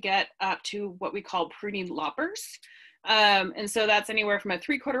want to get up to what we call pruning loppers. And so that's anywhere from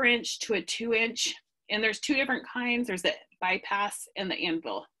 3/4 inch to 2 inch. And there's two different kinds. There's the bypass and the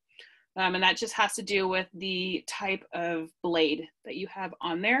anvil. And that just has to do with the type of blade that you have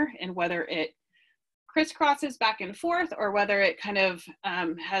on there and whether it crisscrosses back and forth or whether it kind of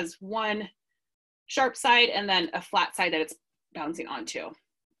has one sharp side and then a flat side that it's bouncing onto.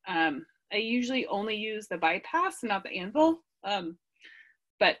 I usually only use the bypass, not the anvil,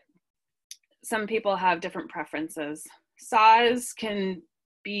 but some people have different preferences. Saws can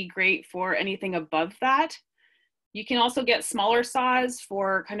be great for anything above that. You can also get smaller saws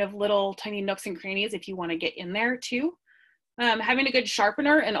for kind of little tiny nooks and crannies if you want to get in there too. Having a good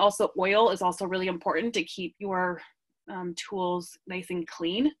sharpener and also oil is also really important to keep your tools nice and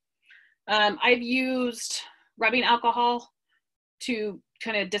clean. I've used rubbing alcohol to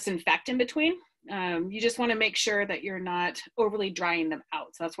kind of disinfect in between. You just want to make sure that you're not overly drying them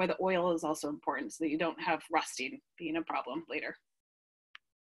out. So that's why the oil is also important so that you don't have rusting being a problem later.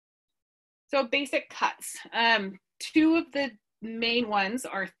 So basic cuts. Two of the main ones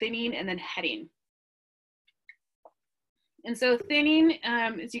are thinning and then heading. And so thinning,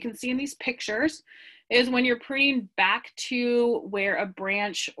 as you can see in these pictures, is when you're pruning back to where a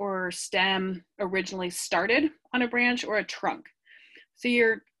branch or stem originally started on a branch or a trunk. So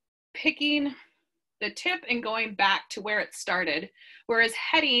you're picking the tip and going back to where it started, whereas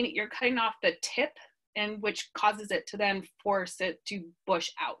heading, you're cutting off the tip, and which causes it to then force it to bush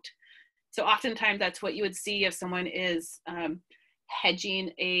out. So oftentimes that's what you would see if someone is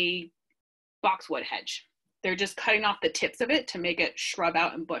hedging a boxwood hedge. They're just cutting off the tips of it to make it shrub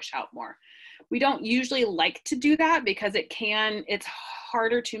out and bush out more. We don't usually like to do that because it's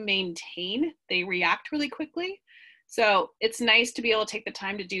harder to maintain. They react really quickly. So it's nice to be able to take the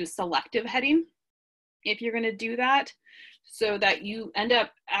time to do selective heading if you're going to do that, so that you end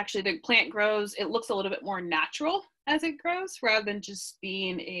up actually the plant grows, it looks a little bit more natural as it grows rather than just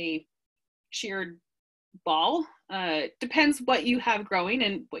being a sheared ball. Depends what you have growing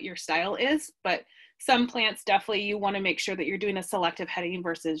and what your style is, but some plants definitely you want to make sure that you're doing a selective heading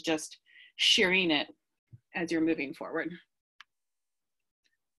versus just shearing it as you're moving forward.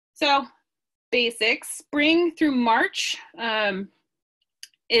 So basics, spring through March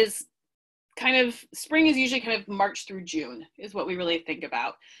is kind of, spring is usually kind of March through June is what we really think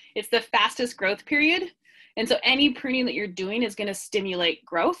about. It's the fastest growth period. And so any pruning that you're doing is going to stimulate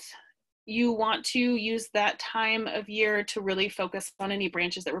growth. You want to use that time of year to really focus on any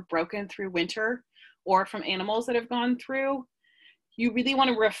branches that were broken through winter or from animals that have gone through. You really want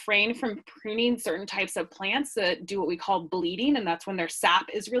to refrain from pruning certain types of plants that do what we call bleeding, and that's when their sap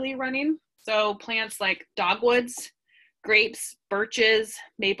is really running. So plants like dogwoods, grapes, birches,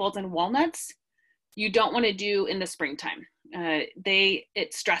 maples, and walnuts, you don't want to do in the springtime.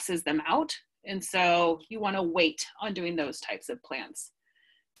 It stresses them out, and so you want to wait on doing those types of plants.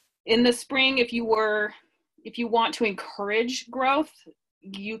 In the spring, if you want to encourage growth,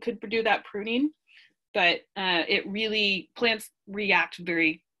 you could do that pruning, but plants react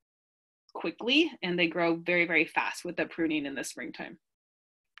very quickly and they grow very, very fast with the pruning in the springtime.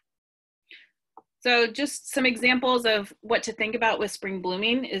 So just some examples of what to think about with spring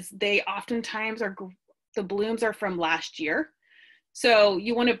blooming is they oftentimes the blooms are from last year. So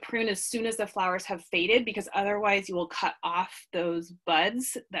you want to prune as soon as the flowers have faded, because otherwise you will cut off those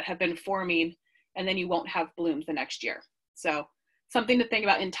buds that have been forming and then you won't have blooms the next year. So something to think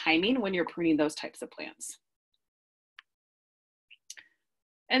about in timing when you're pruning those types of plants.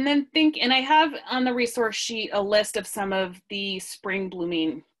 And then and I have on the resource sheet a list of some of the spring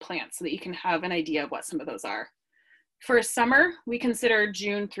blooming plants so that you can have an idea of what some of those are. For summer, we consider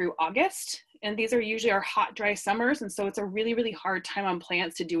June through August, and these are usually our hot, dry summers, and so it's a really, really hard time on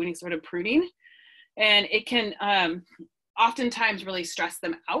plants to do any sort of pruning, and it can oftentimes really stress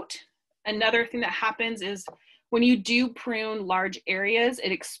them out. Another thing that happens is when you do prune large areas,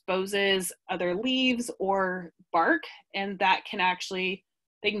 it exposes other leaves or bark, and that can actually,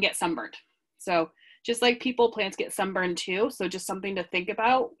 they can get sunburned. So just like people, plants get sunburned too. So just something to think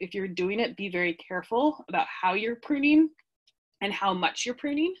about. If you're doing it, be very careful about how you're pruning and how much you're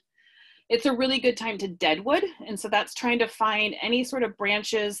pruning. It's a really good time to deadwood. And so that's trying to find any sort of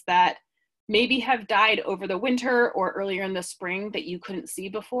branches that maybe have died over the winter or earlier in the spring that you couldn't see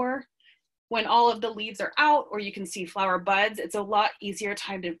before. When all of the leaves are out or you can see flower buds, it's a lot easier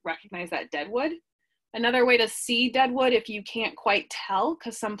time to recognize that deadwood. Another way to see deadwood, if you can't quite tell,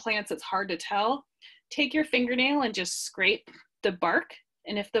 because some plants it's hard to tell, take your fingernail and just scrape the bark.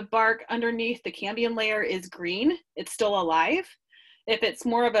 And if the bark underneath the cambium layer is green, it's still alive. If it's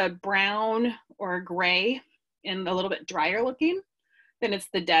more of a brown or a gray and a little bit drier looking, then it's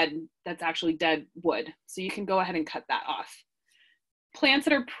that's actually dead wood. So you can go ahead and cut that off. Plants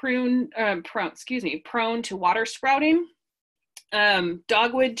that are prone to water sprouting,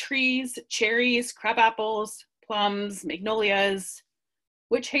 Dogwood trees, cherries, crabapples, plums, magnolias,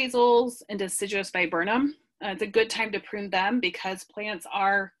 witch hazels, and deciduous viburnum. It's a good time to prune them because plants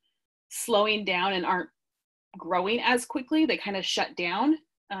are slowing down and aren't growing as quickly. They kind of shut down.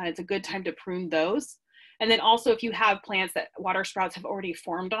 It's a good time to prune those. And then also if you have plants that water sprouts have already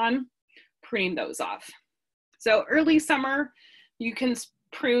formed on, pruning those off. So early summer, you can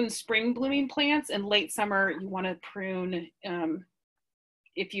prune spring blooming plants, and late summer, you want to prune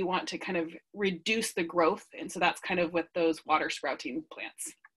if you want to kind of reduce the growth. And so that's kind of with those water sprouting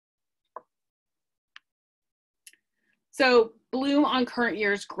plants. So bloom on current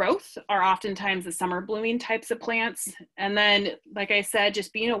year's growth are oftentimes the summer blooming types of plants. And then, like I said,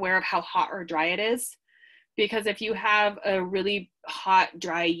 just being aware of how hot or dry it is. Because if you have a really hot,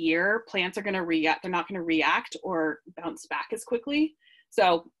 dry year, plants are going to react. They're not going to react or bounce back as quickly.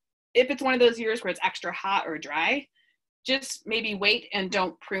 So if it's one of those years where it's extra hot or dry, just maybe wait and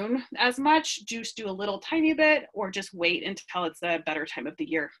don't prune as much. Just do a little tiny bit, or just wait until it's a better time of the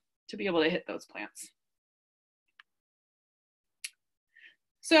year to be able to hit those plants.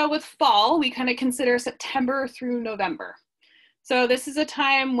 So with fall, we kind of consider September through November. So this is a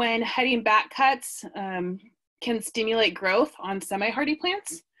time when heading back cuts can stimulate growth on semi-hardy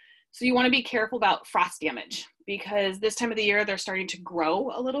plants. So you want to be careful about frost damage, because this time of the year, they're starting to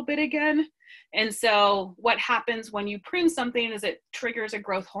grow a little bit again. And so what happens when you prune something is it triggers a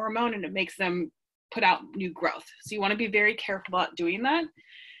growth hormone and it makes them put out new growth. So you want to be very careful about doing that.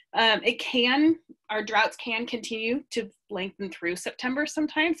 Our droughts can continue to lengthen through September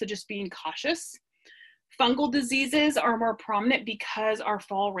sometimes, so just being cautious. Fungal diseases are more prominent because our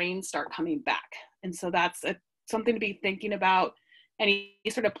fall rains start coming back. And so that's something to be thinking about. Any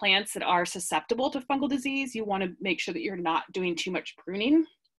sort of plants that are susceptible to fungal disease, you want to make sure that you're not doing too much pruning.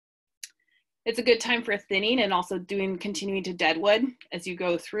 It's a good time for thinning and also continuing to deadwood as you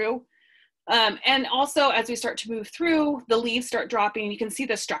go through. And also as we start to move through, the leaves start dropping, you can see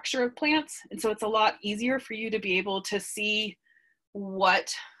the structure of plants. And so it's a lot easier for you to be able to see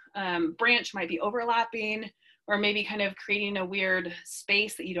what branch might be overlapping, or maybe kind of creating a weird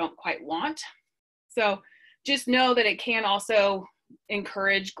space that you don't quite want. So just know that it can also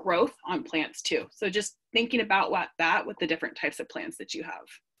encourage growth on plants too. So just thinking about that with the different types of plants that you have.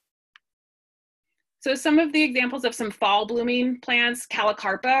 So some of the examples of some fall blooming plants,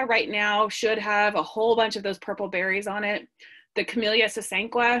 Calicarpa right now should have a whole bunch of those purple berries on it. The Camellia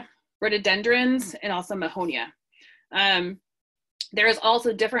sasanqua, rhododendrons, and also Mahonia. There is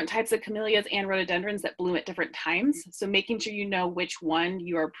also different types of camellias and rhododendrons that bloom at different times. So making sure you know which one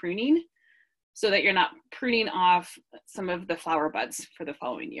you are pruning so that you're not pruning off some of the flower buds for the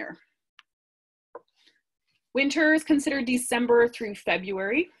following year. Winter is considered December through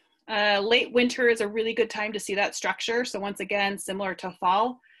February. Late winter is a really good time to see that structure. So once again, similar to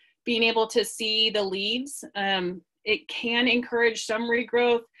fall, being able to see the leaves, it can encourage some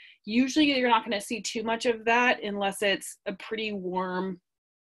regrowth. Usually you're not going to see too much of that unless it's a pretty warm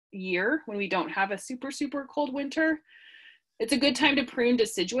year when we don't have a super, super cold winter. It's a good time to prune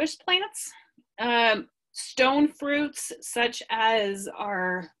deciduous plants. Stone fruits such as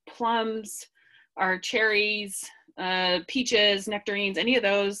our plums, our cherries, peaches, nectarines, any of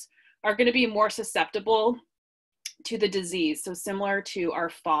those are going to be more susceptible to the disease. So similar to our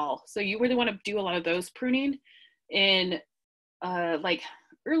fall. So you really want to do a lot of those pruning in like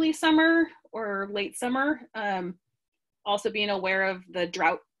early summer or late summer. Also being aware of the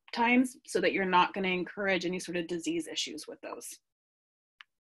drought times so that you're not going to encourage any sort of disease issues with those.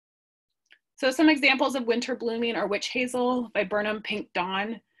 So some examples of winter blooming are witch hazel, viburnum, pink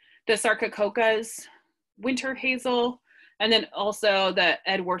dawn, the sarcococcas, winter hazel, and then also the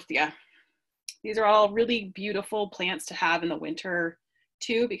Edworthia. These are all really beautiful plants to have in the winter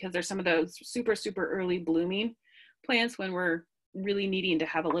too, because they're some of those super, super early blooming plants when we're really needing to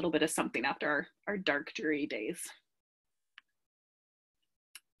have a little bit of something after our dark, dreary days.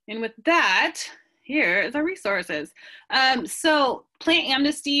 And with that, here is our resources. So Plant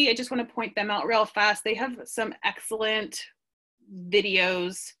Amnesty, I just want to point them out real fast. They have some excellent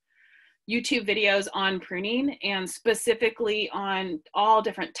videos, YouTube videos on pruning, and specifically on all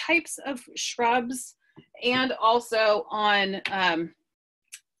different types of shrubs, and also on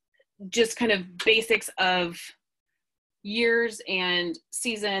just kind of basics of years and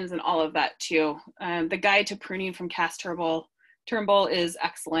seasons and all of that too. The guide to pruning from Cass Turnbull is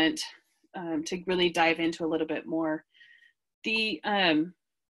excellent to really dive into a little bit more. The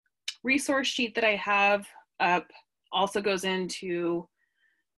resource sheet that I have up also goes into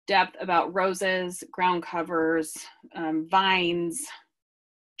depth about roses, ground covers, vines,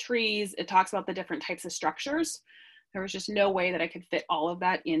 trees. It talks about the different types of structures. There was just no way that I could fit all of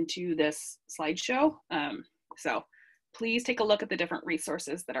that into this slideshow. So please take a look at the different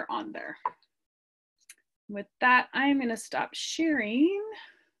resources that are on there. With that, I'm going to stop sharing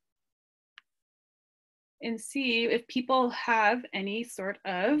and see if people have any sort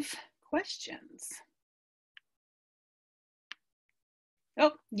of questions.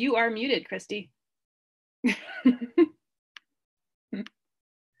 Oh, you are muted, Christy.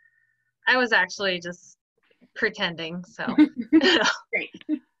 I was actually just pretending, so.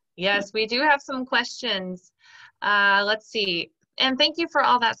 Great. Yes, we do have some questions. Let's see. And thank you for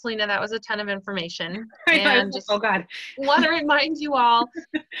all that, Selena. That was a ton of information. And just oh God. want to remind you all,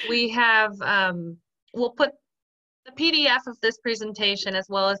 we have, we'll put the PDF of this presentation as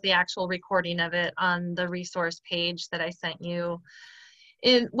well as the actual recording of it on the resource page that I sent you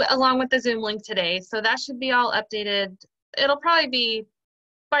along with the Zoom link today. So that should be all updated. It'll probably be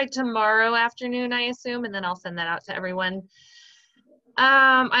by tomorrow afternoon, I assume, and then I'll send that out to everyone.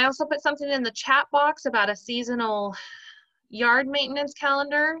 I also put something in the chat box about a seasonal yard maintenance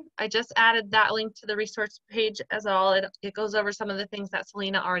calendar. I just added that link to the resource page as well. It goes over some of the things that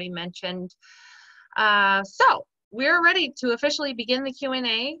Selena already mentioned. So we're ready to officially begin the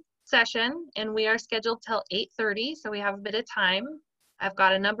Q&A session, and we are scheduled till 8:30, so we have a bit of time. I've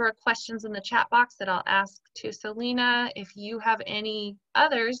got a number of questions in the chat box that I'll ask to Selena. If you have any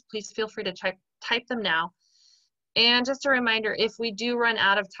others, please feel free to type them now. And just a reminder, if we do run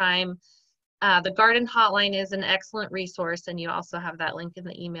out of time, the garden hotline is an excellent resource, and you also have that link in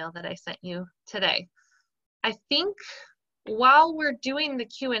the email that I sent you today. I think while we're doing the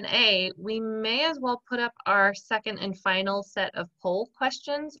Q&A, we may as well put up our second and final set of poll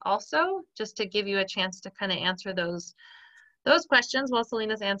questions also, just to give you a chance to kind of answer those questions while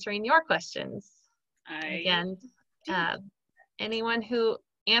Selena's answering your questions. Again, anyone who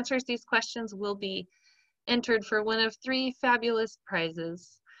answers these questions will be entered for one of 3 fabulous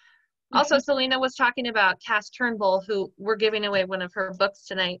prizes. Also, Selena was talking about Cass Turnbull, who we're giving away one of her books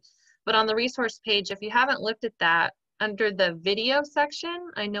tonight. But on the resource page, if you haven't looked at that, under the video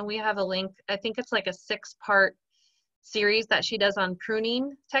section, I know we have a link. I think it's like a 6-part series that she does on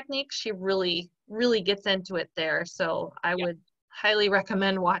pruning techniques. She really gets into it there. So I would highly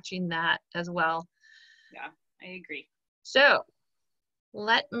recommend watching that as well. Yeah, I agree. So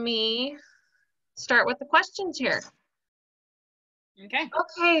let me start with the questions here.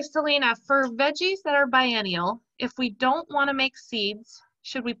 Okay, Selena, for veggies that are biennial, if we don't want to make seeds,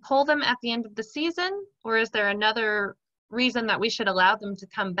 should we pull them at the end of the season, or is there another reason that we should allow them to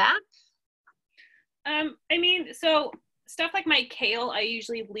come back? I mean, so stuff like my kale, I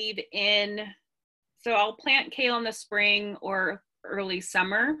usually leave in. So I'll plant kale in the spring or early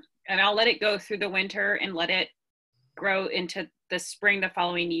summer, and I'll let it go through the winter and let it grow into the spring the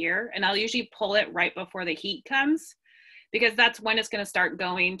following year. And I'll usually pull it right before the heat comes, because that's when it's going to start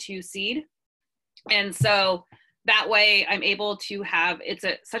going to seed. And so that way I'm able to have,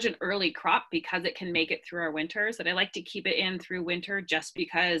 such an early crop because it can make it through our winters, that I like to keep it in through winter, just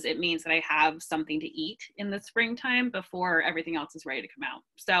because it means that I have something to eat in the springtime before everything else is ready to come out.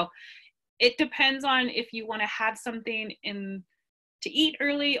 So it depends on if you want to have something in to eat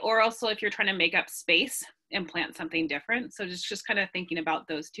early, or also if you're trying to make up space and plant something different. So just kind of thinking about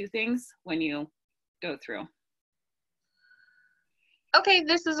those 2 things when you go through. Okay,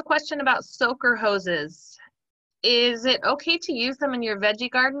 this is a question about soaker hoses. Is it okay to use them in your veggie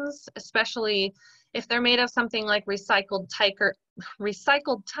gardens, especially if they're made of something like recycled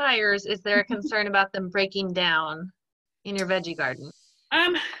tires? Is there a concern about them breaking down in your veggie garden?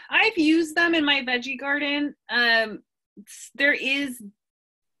 I've used them in my veggie garden. There is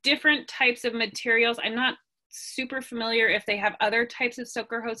different types of materials. I'm not super familiar if they have other types of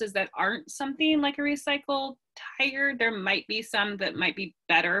soaker hoses that aren't something like a recycled tire. There might be some that might be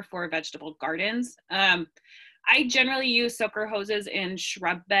better for vegetable gardens. I generally use soaker hoses in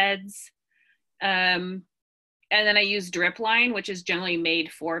shrub beds. And then I use drip line, which is generally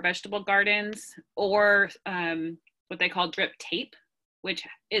made for vegetable gardens, or what they call drip tape, which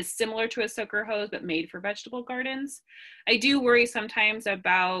is similar to a soaker hose, but made for vegetable gardens. I do worry sometimes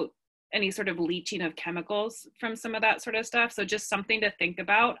about any sort of leaching of chemicals from some of that sort of stuff. So just something to think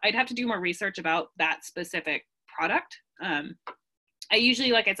about. I'd have to do more research about that specific product. I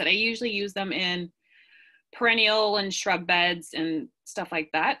usually, like I said, I usually use them in perennial and shrub beds and stuff like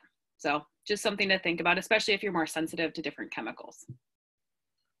that. So just something to think about, especially if you're more sensitive to different chemicals.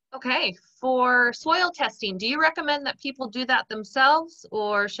 Okay, for soil testing, do you recommend that people do that themselves,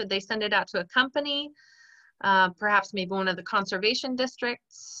 or should they send it out to a company, perhaps maybe one of the conservation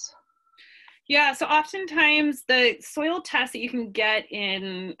districts? Yeah, so oftentimes the soil tests that you can get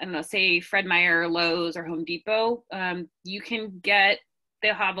in, I don't know, say Fred Meyer, Lowe's, or Home Depot, you can get,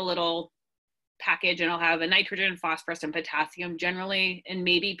 they'll have a little package and it'll have a nitrogen, phosphorus, and potassium generally, and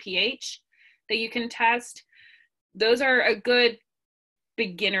maybe pH that you can test. Those are a good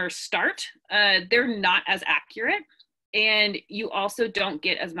beginner start. They're not as accurate, and you also don't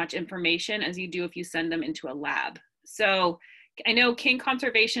get as much information as you do if you send them into a lab. So I know King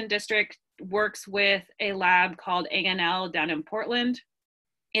Conservation District works with a lab called A&L down in Portland.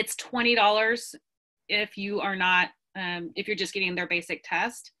 It's $20 if you are not, if you're just getting their basic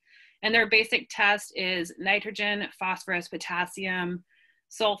test. And their basic test is nitrogen, phosphorus, potassium,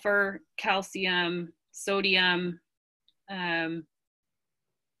 sulfur, calcium, sodium. I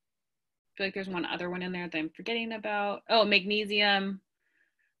feel like there's one other one in there that I'm forgetting about. Oh, magnesium.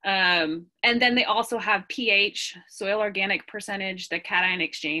 And then they also have pH, soil organic percentage, the cation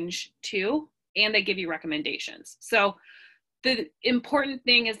exchange too, and they give you recommendations. So the important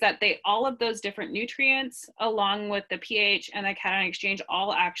thing is that all of those different nutrients, along with the pH and the cation exchange,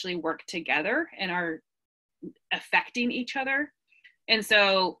 all actually work together and are affecting each other. And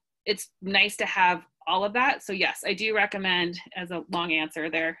so it's nice to have all of that. So yes, I do recommend, as a long answer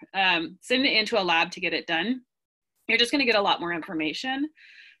there, send it into a lab to get it done. You're just going to get a lot more information.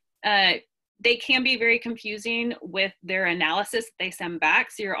 They can be very confusing with their analysis that they send back.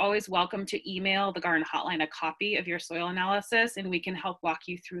 So you're always welcome to email the Garden Hotline a copy of your soil analysis, and we can help walk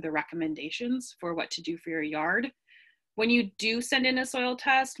you through the recommendations for what to do for your yard. When you do send in a soil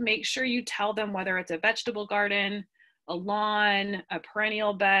test, make sure you tell them whether it's a vegetable garden, a lawn, a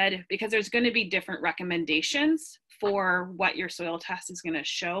perennial bed, because there's going to be different recommendations for what your soil test is going to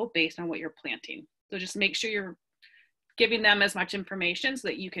show based on what you're planting. So just make sure you're giving them as much information so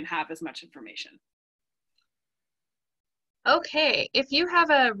that you can have as much information. Okay, if you have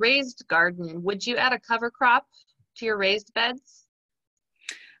a raised garden, would you add a cover crop to your raised beds?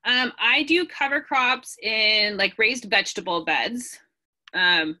 I do cover crops in like raised vegetable beds.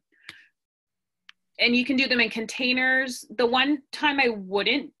 And you can do them in containers. The one time I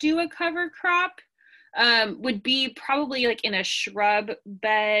wouldn't do a cover crop would be probably like in a shrub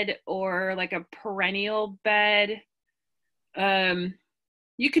bed or like a perennial bed.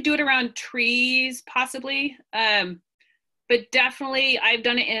 You could do it around trees possibly, but definitely I've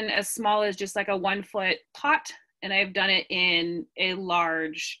done it in as small as just like a 1-foot pot, and I've done it in a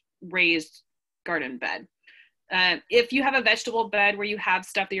large raised garden bed. If you have a vegetable bed where you have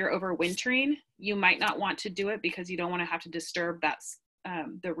stuff that you're overwintering, you might not want to do it because you don't want to have to disturb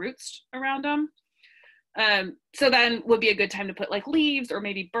the roots around them. So then would be a good time to put like leaves or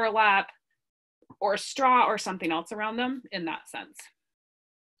maybe burlap or straw or something else around them in that sense.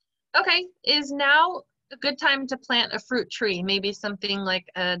 Okay, is now a good time to plant a fruit tree, maybe something like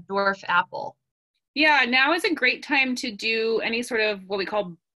a dwarf apple? Yeah, now is a great time to do any sort of what we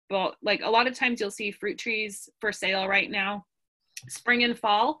call, like a lot of times you'll see fruit trees for sale right now. Spring and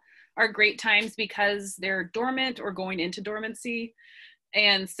fall are great times because they're dormant or going into dormancy.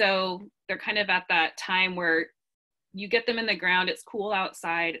 And so they're kind of at that time where you get them in the ground, it's cool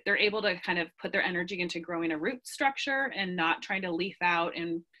outside, they're able to kind of put their energy into growing a root structure and not trying to leaf out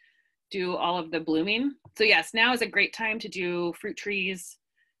and do all of the blooming. So yes, now is a great time to do fruit trees,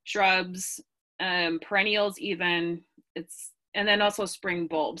 shrubs, perennials even, and then also spring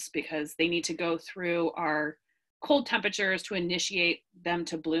bulbs because they need to go through our cold temperatures to initiate them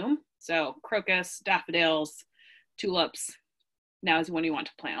to bloom. So crocus, daffodils, tulips, now is when you want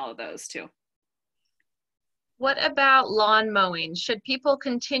to plant all of those too. What about lawn mowing? Should people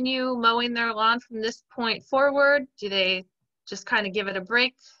continue mowing their lawn from this point forward? Do they just kind of give it a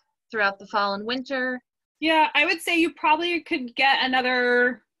break throughout the fall and winter? Yeah, I would say you probably could get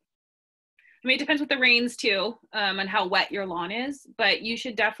another, I mean, it depends with the rains too, and how wet your lawn is, but you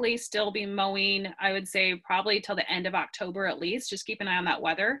should definitely still be mowing, I would say probably till the end of October at least. Just keep an eye on that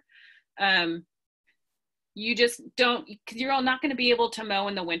weather. You just don't, because you're not going to be able to mow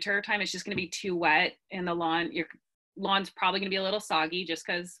in the winter time. It's just going to be too wet in the lawn. Your lawn's probably going to be a little soggy just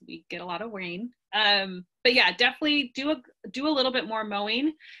because we get a lot of rain. But yeah, definitely do a little bit more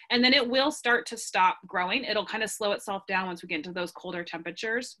mowing, and then it will start to stop growing. It'll kind of slow itself down once we get into those colder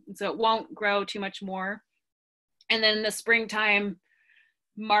temperatures. So it won't grow too much more. And then in the springtime,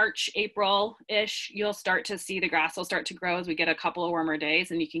 March, April-ish, you'll start to see the grass will start to grow as we get a couple of warmer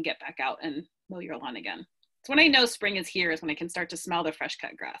days, and you can get back out and mow your lawn again. So when I know spring is here is when I can start to smell the fresh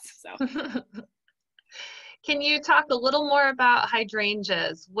cut grass. So Can you talk a little more about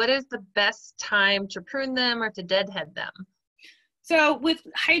hydrangeas? What is the best time to prune them or to deadhead them? So with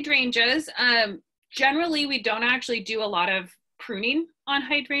hydrangeas, generally we don't actually do a lot of pruning on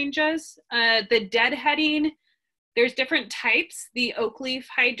hydrangeas. The deadheading, there's different types. The oak leaf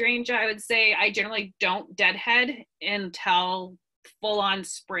hydrangea, I would say I generally don't deadhead until full on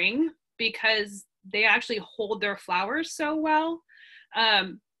spring because they actually hold their flowers so well.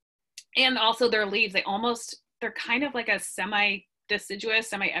 And also their leaves, they're kind of like a semi-deciduous,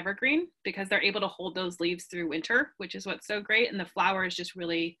 semi-evergreen because they're able to hold those leaves through winter, which is what's so great. And the flowers just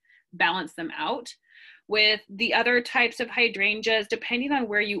really balance them out. With the other types of hydrangeas, depending on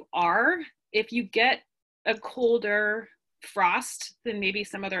where you are, if you get a colder frost than maybe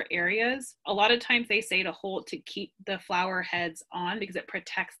some other areas, a lot of times they say to keep the flower heads on because it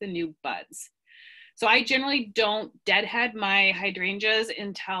protects the new buds. So I generally don't deadhead my hydrangeas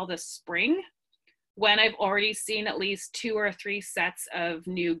until the spring when I've already seen at least 2 or 3 sets of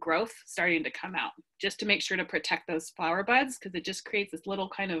new growth starting to come out, just to make sure to protect those flower buds because it just creates this little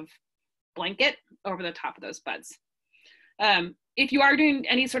kind of blanket over the top of those buds. If you are doing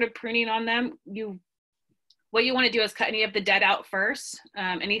any sort of pruning on them, what you want to do is cut any of the dead out first,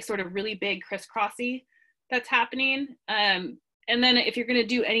 any sort of really big crisscrossy that's happening. And then if you're going to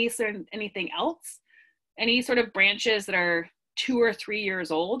do anything else, any sort of branches that are 2 or 3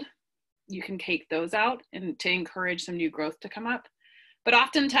 years old, you can take those out and to encourage some new growth to come up. But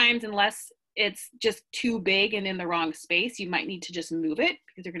oftentimes, unless it's just too big and in the wrong space, you might need to just move it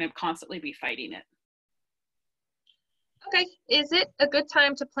because you're going to constantly be fighting it. Okay, is it a good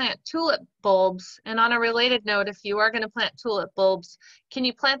time to plant tulip bulbs? And on a related note, if you are going to plant tulip bulbs, can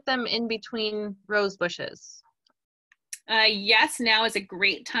you plant them in between rose bushes? Yes, now is a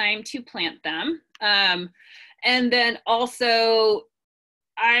great time to plant them. And then also,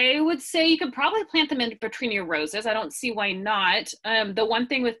 I would say you could probably plant them in between your roses. I don't see why not. The one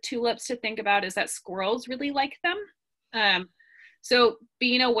thing with tulips to think about is that squirrels really like them. So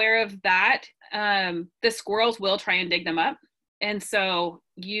being aware of that, the squirrels will try and dig them up. And so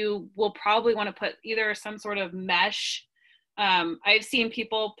you will probably want to put either some sort of mesh. I've seen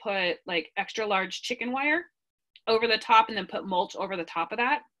people put like extra large chicken wire over the top and then put mulch over the top of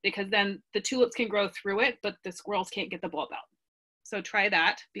that because then the tulips can grow through it, but the squirrels can't get the bulb out. So try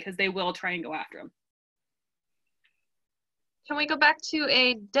that because they will try and go after them. Can we go back to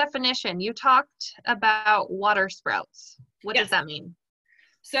a definition? You talked about water sprouts. What does that mean?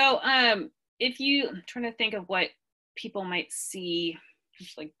 So I'm trying to think of what people might see,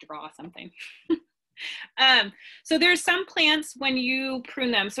 just like draw something. So there's some plants when you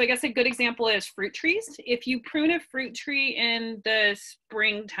prune them. So I guess a good example is fruit trees. If you prune a fruit tree in the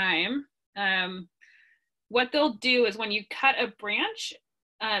springtime, what they'll do is when you cut a branch,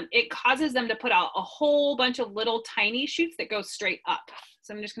 it causes them to put out a whole bunch of little tiny shoots that go straight up.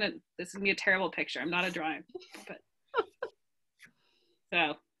 So this is gonna be a terrible picture. I'm not a drawing, but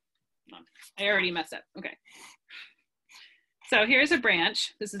so I already messed up. Okay. So here's a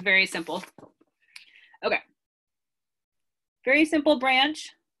branch. This is very simple. Okay. Very simple branch.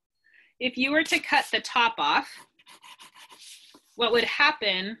 If you were to cut the top off, what would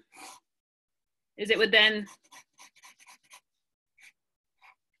happen is it would then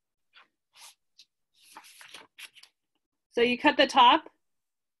so you cut the top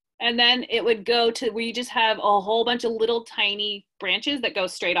and then it would go to where you just have a whole bunch of little tiny branches that go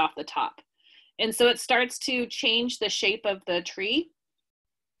straight off the top. And so it starts to change the shape of the tree.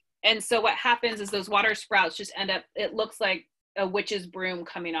 And so what happens is those water sprouts just end up, it looks like a witch's broom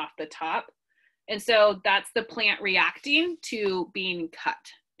coming off the top. And so that's the plant reacting to being cut.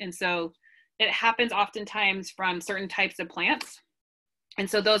 And so it happens oftentimes from certain types of plants. And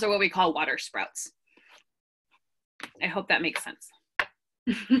so those are what we call water sprouts. I hope that makes sense.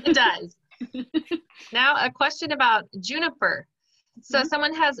 It does. Now a question about juniper. So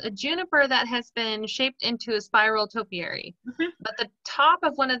someone has a juniper that has been shaped into a spiral topiary, but the top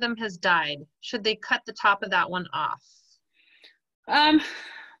of one of them has died. Should they cut the top of that one off?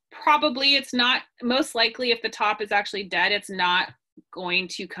 Probably. It's not, most likely if the top is actually dead, it's not going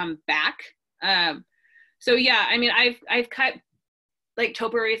to come back. So yeah, I mean, I've cut like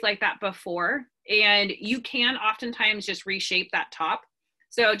topiaries like that before, and you can oftentimes just reshape that top.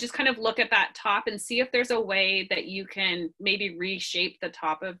 So just kind of look at that top and see if there's a way that you can maybe reshape the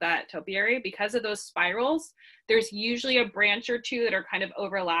top of that topiary. Because of those spirals, there's usually a branch or two that are kind of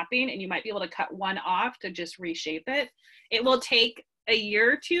overlapping, and you might be able to cut one off to just reshape it. It will take a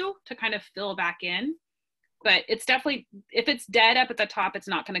year or two to kind of fill back in, but it's definitely, if it's dead up at the top, it's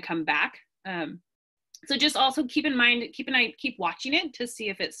not going to come back. So just also keep in mind, keep watching it to see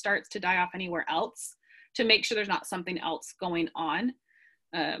if it starts to die off anywhere else, to make sure there's not something else going on.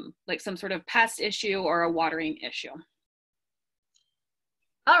 Like some sort of pest issue or a watering issue.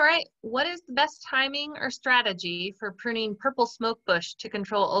 All right, what is the best timing or strategy for pruning purple smoke bush to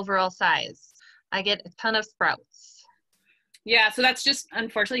control overall size? I get a ton of sprouts. Yeah, so that's just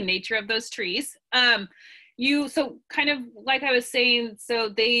unfortunately nature of those trees. So kind of like I was saying, so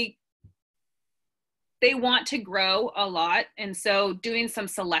they want to grow a lot, and so doing some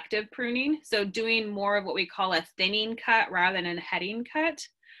selective pruning, so doing more of what we call a thinning cut rather than a heading cut.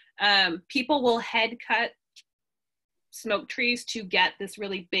 People will head cut smoke trees to get this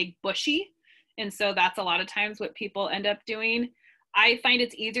really big bushy, and so that's a lot of times what people end up doing. I find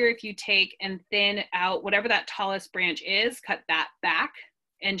it's easier if you take and thin out whatever that tallest branch is, cut that back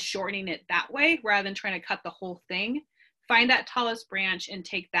and shortening it that way rather than trying to cut the whole thing. Find that tallest branch and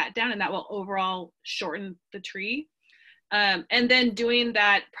take that down, and that will overall shorten the tree. And then doing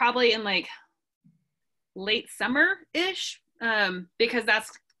that probably in like late summer-ish, because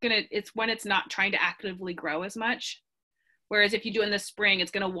it's when it's not trying to actively grow as much. Whereas if you do in the spring,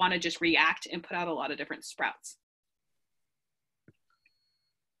 it's gonna wanna just react and put out a lot of different sprouts.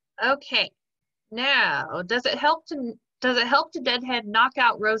 Okay, now does it help to deadhead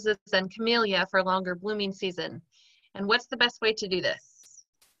knockout roses and camellia for longer blooming season? And what's the best way to do this?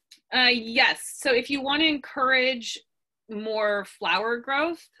 Yes, so if you want to encourage more flower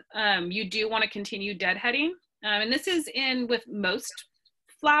growth, you do want to continue deadheading. And this is in with most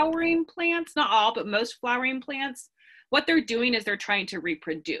flowering plants, not all, but most flowering plants. What they're doing is they're trying to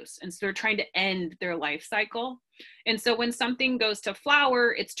reproduce, and so they're trying to end their life cycle. And so when something goes to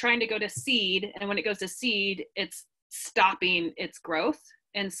flower, it's trying to go to seed, and when it goes to seed, it's stopping its growth.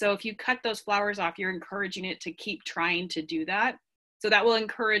 And so if you cut those flowers off, you're encouraging it to keep trying to do that. So that will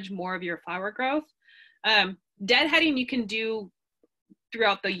encourage more of your flower growth. Deadheading you can do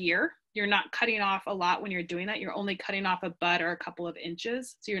throughout the year. You're not cutting off a lot when you're doing that. You're only cutting off a bud or a couple of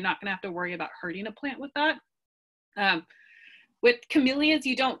inches. So you're not gonna have to worry about hurting a plant with that. With camellias,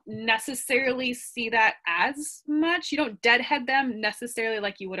 you don't necessarily see that as much. You don't deadhead them necessarily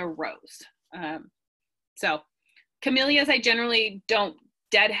like you would a rose. So camellias, I generally don't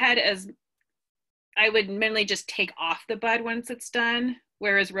deadhead, as I would mainly just take off the bud once it's done.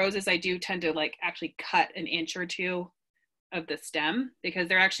 Whereas roses, I do tend to like actually cut an inch or two of the stem because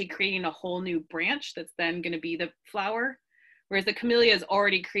they're actually creating a whole new branch that's then going to be the flower. Whereas the camellia is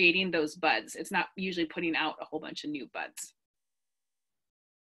already creating those buds. It's not usually putting out a whole bunch of new buds.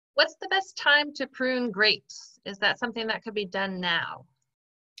 What's the best time to prune grapes? Is that something that could be done now?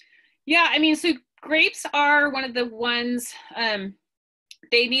 Yeah, I mean, so grapes are one of the ones,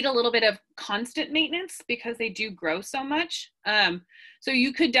 they need a little bit of constant maintenance because they do grow so much. So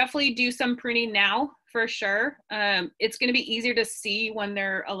you could definitely do some pruning now for sure. It's going to be easier to see when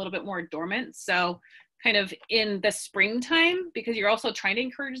they're a little bit more dormant. So kind of in the springtime, because you're also trying to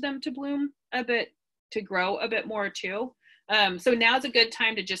encourage them to bloom a bit, to grow a bit more too. So now is a good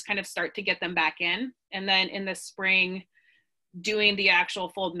time to just kind of start to get them back in. And then in the spring, doing the actual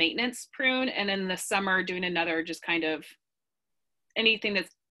full maintenance prune, and in the summer doing another just kind of anything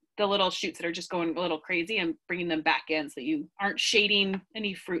that's the little shoots that are just going a little crazy and bringing them back in so you aren't shading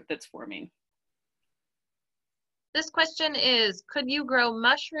any fruit that's forming. This question is, could you grow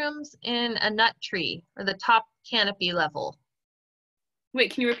mushrooms in a nut tree or the top canopy level?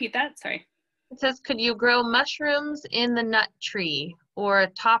 Wait, can you repeat that? Sorry. It says, could you grow mushrooms in the nut tree or a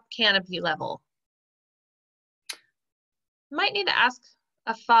top canopy level? Might need to ask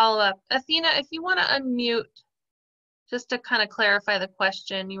a follow-up. Athena, if you want to unmute just to kind of clarify the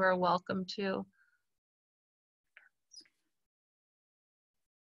question, you are welcome to.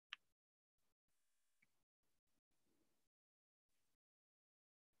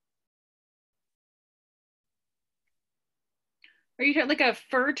 Are you like a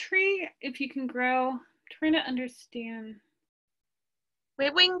fir tree? If you can grow, I'm trying to understand.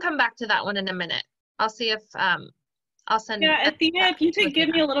 Wait, we can come back to that one in a minute. I'll see if I'll send. Yeah, Athena, if you could give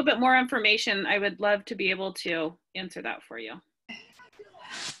Athena me a little bit more information, I would love to be able to answer that for you.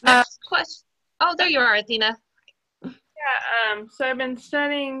 Next question. Oh, there you are, Athena. Yeah, so I've been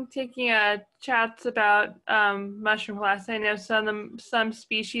taking chats about mushroom class. I know some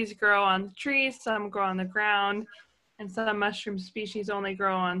species grow on trees, some grow on the ground, and some mushroom species only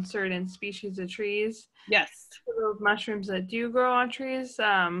grow on certain species of trees. Yes. For those mushrooms that do grow on trees,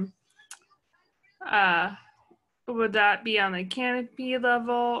 would that be on the canopy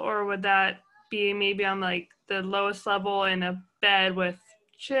level, or would that be maybe on like the lowest level in a bed with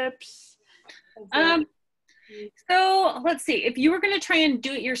chips? So let's see, if you were going to try and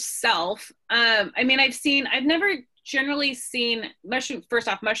do it yourself, I mean, I've never generally seen mushrooms. First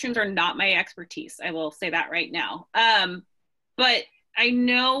off, mushrooms are not my expertise. I will say that right now. But I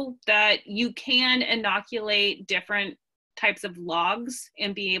know that you can inoculate different types of logs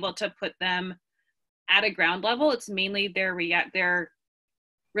and be able to put them at a ground level. It's mainly their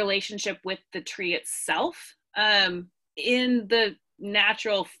relationship with the tree itself. In the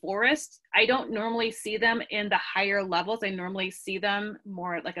natural forest, I don't normally see them in the higher levels. I normally see them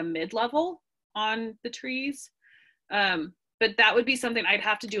more at like a mid-level on the trees. But that would be something I'd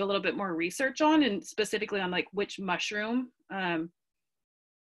have to do a little bit more research on, and specifically on like which mushroom.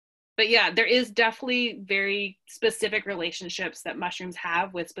 But yeah, there is definitely very specific relationships that mushrooms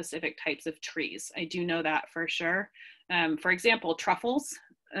have with specific types of trees. I do know that for sure. For example, truffles,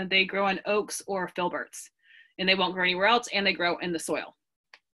 they grow on oaks or filberts, and they won't grow anywhere else, and they grow in the soil.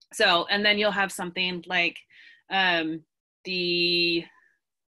 So, and then you'll have something like the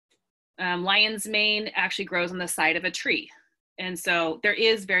lion's mane actually grows on the side of a tree. And so there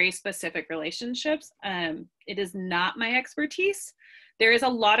is very specific relationships. It is not my expertise. There is a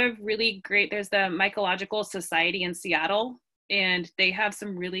lot of really great, there's the Mycological Society in Seattle, and they have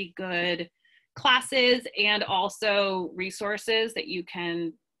some really good classes and also resources that you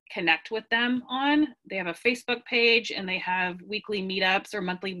can connect with them on. They have a Facebook page, and they have weekly meetups or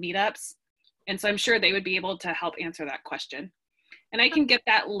monthly meetups. And so I'm sure they would be able to help answer that question. And I can get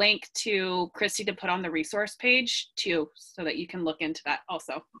that link to Christy to put on the resource page too, so that you can look into that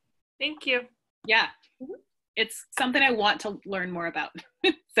also. Thank you. Yeah, it's something I want to learn more about.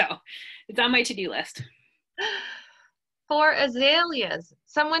 So it's on my to-do list. For azaleas,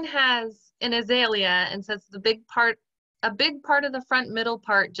 someone has an azalea and says a big part of the front middle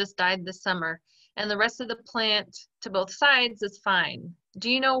part just died this summer, and the rest of the plant to both sides is fine. Do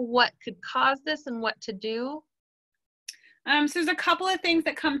you know what could cause this and what to do? So there's a couple of things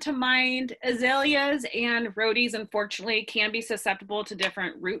that come to mind. Azaleas and rhodies, unfortunately, can be susceptible to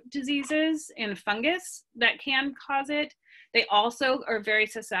different root diseases and fungus that can cause it. They also are very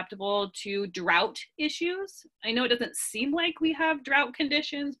susceptible to drought issues. I know it doesn't seem like we have drought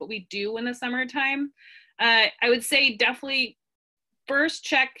conditions, but we do in the summertime. I would say definitely first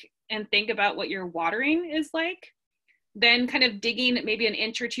check and think about what your watering is like. Then kind of digging maybe an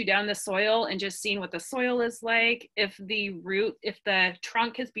inch or two down the soil and just seeing what the soil is like. If the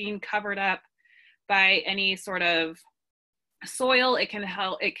trunk is being covered up by any sort of soil, it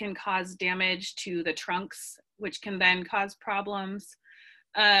can cause damage to the trunks, which can then cause problems.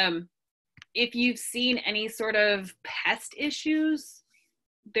 If you've seen any sort of pest issues,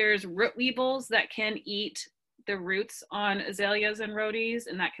 there's root weevils that can eat the roots on azaleas and rhodies,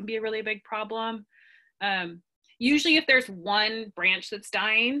 and that can be a really big problem. Usually if there's one branch that's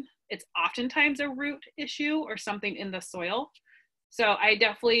dying, it's oftentimes a root issue or something in the soil. So I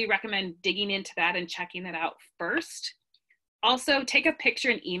definitely recommend digging into that and checking it out first. Also, take a picture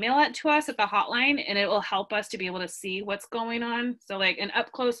and email it to us at the hotline, and it will help us to be able to see what's going on. So like an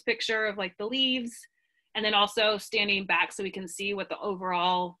up close picture of like the leaves, and then also standing back so we can see what the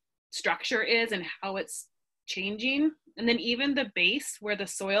overall structure is and how it's changing. And then even the base where the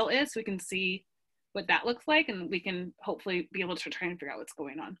soil is, so we can see what that looks like, and we can hopefully be able to try and figure out what's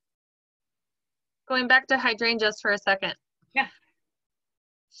going on. Going back to hydrangeas for a second. Yeah.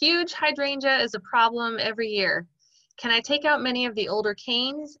 Huge hydrangea is a problem every year. Can I take out many of the older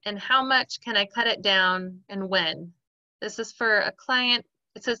canes, and how much can I cut it down and when? This is for a client.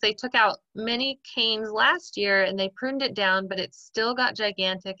 It says they took out many canes last year and they pruned it down, but it still got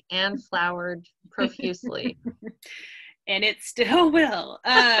gigantic and flowered profusely. And it still will,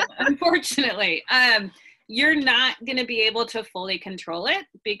 unfortunately. You're not going to be able to fully control it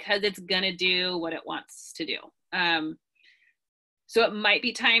because it's going to do what it wants to do. So it might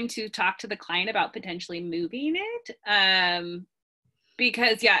be time to talk to the client about potentially moving it.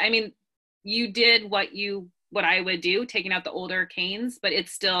 Because yeah, I mean, you did what I would do, taking out the older canes, but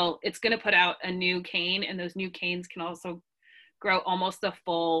it's going to put out a new cane, and those new canes can also grow almost the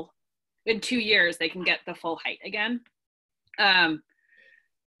full, in 2 years, they can get the full height again. And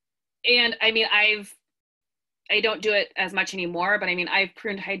I mean, I don't do it as much anymore, but I mean, I've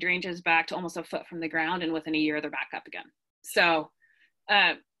pruned hydrangeas back to almost a foot from the ground, and within a year, they're back up again. So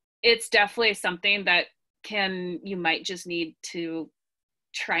it's definitely something that you might just need to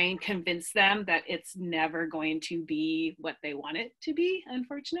try and convince them that it's never going to be what they want it to be,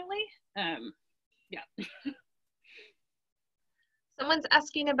 unfortunately. Yeah. Someone's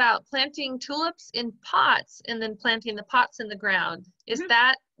asking about planting tulips in pots and then planting the pots in the ground.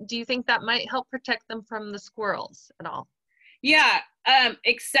 Do you think that might help protect them from the squirrels at all? Yeah,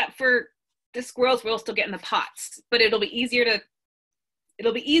 except for the squirrels will still get in the pots, but it'll be easier to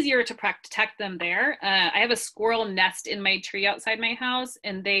protect them there. I have a squirrel nest in my tree outside my house,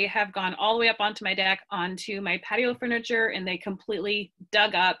 and they have gone all the way up onto my deck, onto my patio furniture, and they completely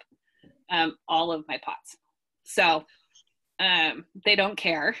dug up all of my pots. So They don't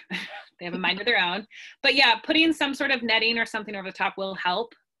care. They have a mind of their own. But yeah, putting some sort of netting or something over the top will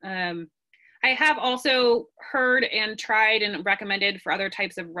help. I have also heard and tried and recommended for other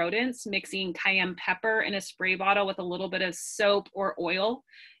types of rodents, mixing cayenne pepper in a spray bottle with a little bit of soap or oil,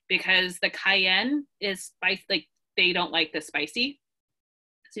 because the cayenne is spicy, like they don't like the spicy.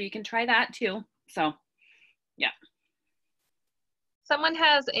 So you can try that too. So yeah. Someone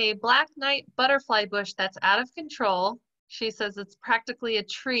has a black knight butterfly bush that's out of control. She says it's practically a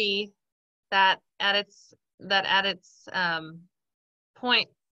tree that at its point,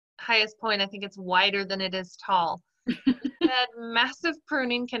 highest point, I think it's wider than it is tall. Said massive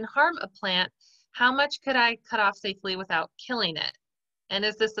pruning can harm a plant. How much could I cut off safely without killing it? And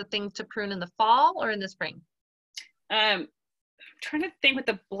is this a thing to prune in the fall or in the spring? I'm trying to think with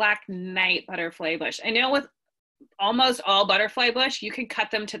the black knight butterfly bush. I know with almost all butterfly bush, you can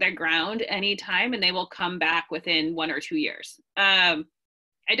cut them to the ground anytime and they will come back within 1 or 2 years.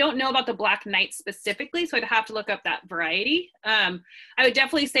 I don't know about the black knight specifically, so I'd have to look up that variety. I would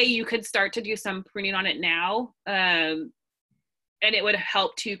definitely say you could start to do some pruning on it now, and it would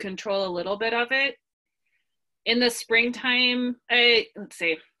help to control a little bit of it. In the springtime, let's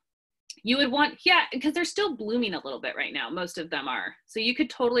see, you would want, yeah, because they're still blooming a little bit right now. Most of them are. So you could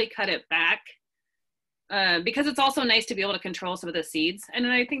totally cut it back, because it's also nice to be able to control some of the seeds.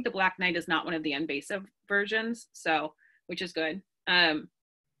 And I think the black knight is not one of the invasive versions, so, which is good.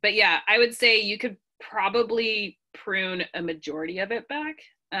 But yeah, I would say you could probably prune a majority of it back.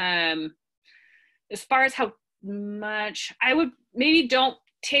 As far as how much, I would maybe don't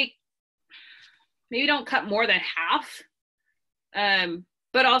cut more than half.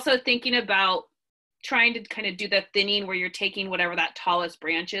 But also thinking about trying to kind of do the thinning where you're taking whatever that tallest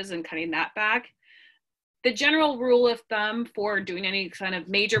branch is and cutting that back. The general rule of thumb for doing any kind of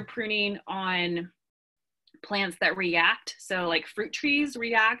major pruning on plants that react, so like fruit trees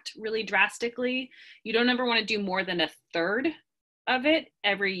react really drastically, you don't ever want to do more than 1/3 of it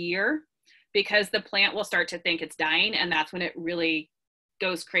every year, because the plant will start to think it's dying, and that's when it really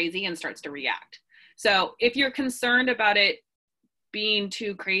goes crazy and starts to react. So if you're concerned about it being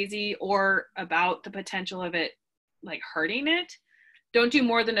too crazy or about the potential of it like hurting it, don't do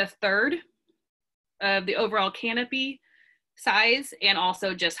more than 1/3 of the overall canopy size, and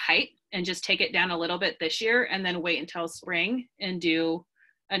also just height, and just take it down a little bit this year and then wait until spring and do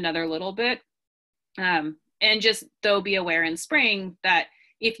another little bit. And just though be aware in spring that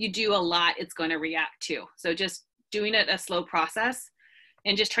if you do a lot, it's going to react too. So just doing it a slow process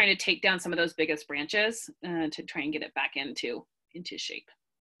and just trying to take down some of those biggest branches to try and get it back into shape.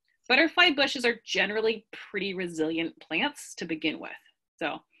 Butterfly bushes are generally pretty resilient plants to begin with.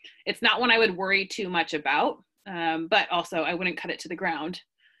 So it's not one I would worry too much about, but also I wouldn't cut it to the ground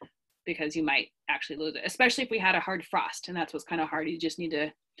because you might actually lose it, especially if we had a hard frost, and that's what's kind of hard. You just need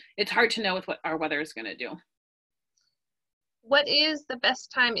to, it's hard to know with what our weather is going to do. What is the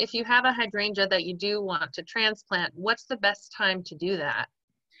best time, if you have a hydrangea that you do want to transplant, what's the best time to do that?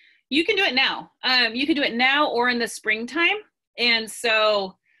 You can do it now. You can do it now or in the springtime. And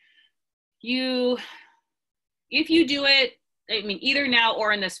so if you do it, I mean, either now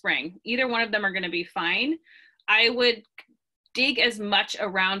or in the spring, either one of them are going to be fine. I would dig as much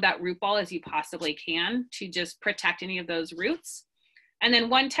around that root ball as you possibly can to just protect any of those roots. And then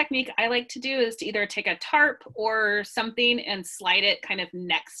one technique I like to do is to either take a tarp or something and slide it kind of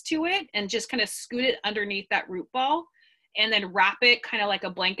next to it and just kind of scoot it underneath that root ball, and then wrap it kind of like a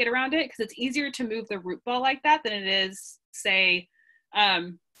blanket around it, because it's easier to move the root ball like that than it is, say,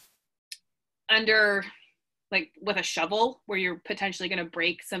 under, like with a shovel where you're potentially going to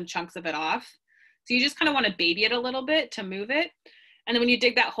break some chunks of it off. So you just kind of want to baby it a little bit to move it. And then when you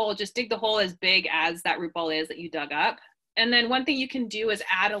dig that hole, just dig the hole as big as that root ball is that you dug up. And then one thing you can do is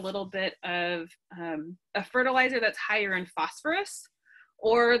add a little bit of a fertilizer that's higher in phosphorus,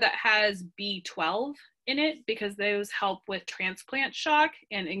 or that has B12 in it, because those help with transplant shock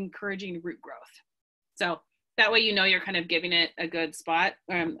and encouraging root growth. So that way you know you're kind of giving it a good spot,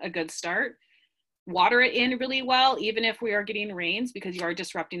 a good start. Water it in really well, even if we are getting rains, because you are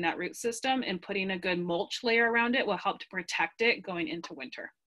disrupting that root system, and putting a good mulch layer around it will help to protect it going into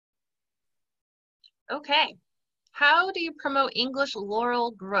winter. Okay. How do you promote English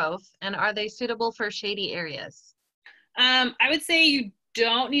laurel growth, and are they suitable for shady areas? I would say you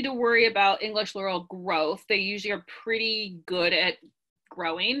don't need to worry about English laurel growth. They usually are pretty good at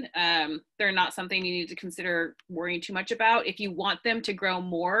growing. They're not something you need to consider worrying too much about. If you want them to grow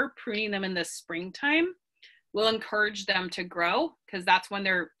more, pruning them in the springtime will encourage them to grow, because that's when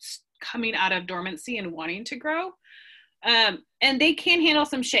they're coming out of dormancy and wanting to grow. And they can handle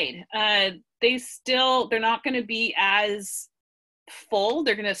some shade. They're not going to be as full.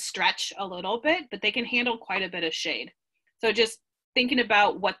 They're going to stretch a little bit, but they can handle quite a bit of shade. So just thinking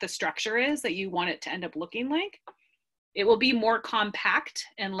about what the structure is that you want it to end up looking like, it will be more compact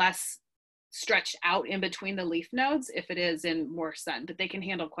and less stretched out in between the leaf nodes if it is in more sun, but they can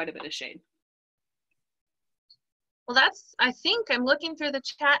handle quite a bit of shade. Well, I think I'm looking through the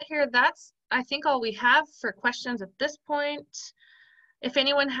chat here. That's, I think, all we have for questions at this point. If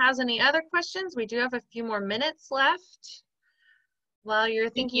anyone has any other questions, we do have a few more minutes left. While you're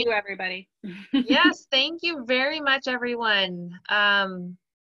thinking. Thank you, everybody. Yes, thank you very much, everyone.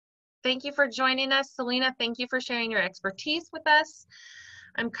 Thank you for joining us. Selena, thank you for sharing your expertise with us.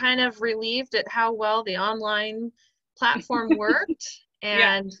 I'm kind of relieved at how well the online platform worked.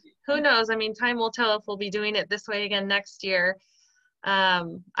 And who knows, I mean, time will tell if we'll be doing it this way again next year.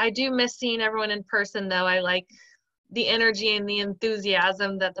 I do miss seeing everyone in person, though. I like the energy and the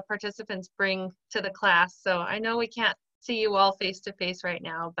enthusiasm that the participants bring to the class. So I know we can't see you all face to face right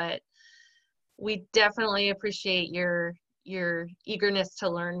now, but we definitely appreciate your eagerness to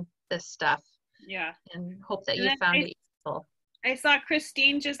learn this stuff. Yeah. And hope that you found it useful. I saw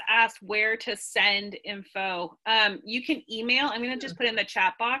Christine just asked where to send info. You can email, I'm going to just put in the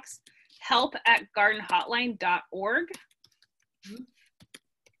chat box, help@gardenhotline.org.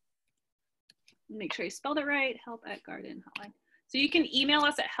 Make sure you spelled it right, help@gardenhotline. So you can email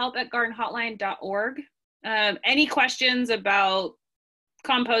us at help@gardenhotline.org. Any questions about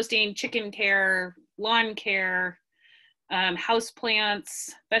composting, chicken care, lawn care, house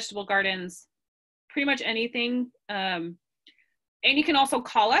plants, vegetable gardens, pretty much anything. And you can also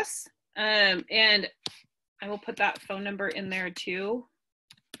call us, and I will put that phone number in there too.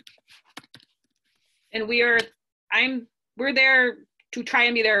 And we're there to try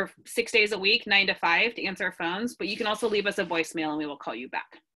and be there 6 days a week, 9 to 5, to answer phones, but you can also leave us a voicemail and we will call you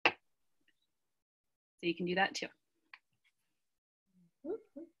back. So you can do that too.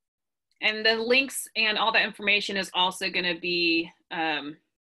 And the links and all that information is also going to be on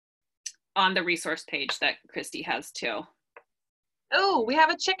the resource page that Christy has too. Oh, we have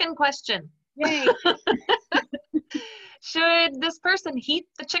a chicken question. Yay. Should this person heat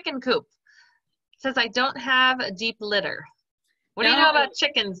the chicken coop? It says, I don't have a deep litter. What do you know about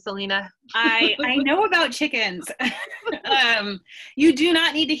chickens, Selena? I know about chickens. You do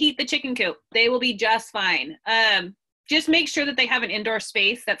not need to heat the chicken coop. They will be just fine. Just make sure that they have an indoor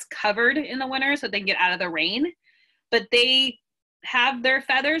space that's covered in the winter so they can get out of the rain. But they have their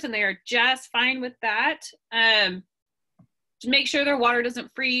feathers and they are just fine with that. Just make sure their water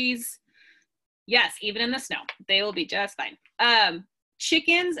doesn't freeze. Yes, even in the snow, they will be just fine.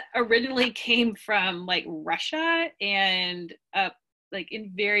 Chickens originally came from like Russia and like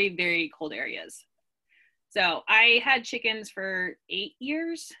in very, very cold areas. So I had chickens for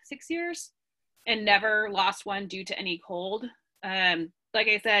 6 years, and never lost one due to any cold. Like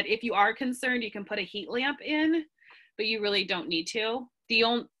I said, if you are concerned, you can put a heat lamp in, but you really don't need to.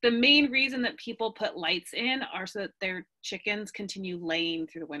 The main reason that people put lights in are so that their chickens continue laying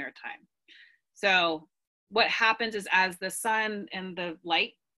through the winter time. So what happens is as the sun and the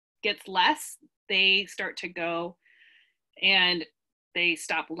light gets less, they start to go and they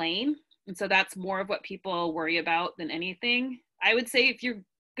stop laying. And so that's more of what people worry about than anything. I would say if you're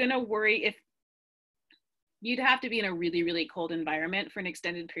gonna worry, if you'd have to be in a really, really cold environment for an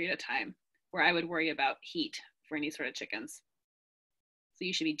extended period of time where I would worry about heat for any sort of chickens. So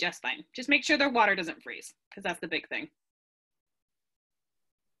you should be just fine. Just make sure their water doesn't freeze, because that's the big thing.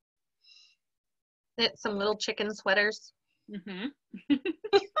 Knit some little chicken sweaters. Mm-hmm.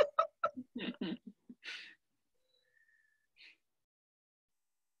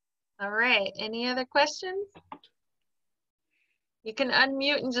 All right, any other questions? You can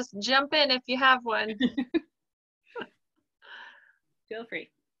unmute and just jump in if you have one. Feel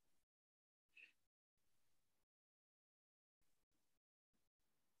free.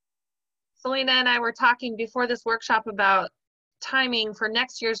 Selena and I were talking before this workshop about timing for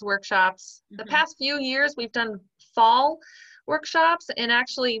next year's workshops. The past few years we've done fall workshops, and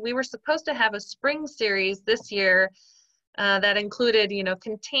actually we were supposed to have a spring series this year that included, you know,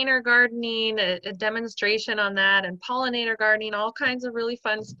 container gardening, a demonstration on that, and pollinator gardening, all kinds of really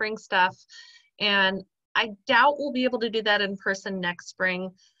fun spring stuff. And I doubt we'll be able to do that in person next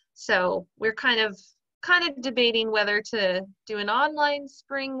spring. So we're kind of debating whether to do an online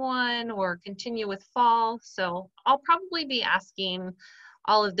spring one or continue with fall. So I'll probably be asking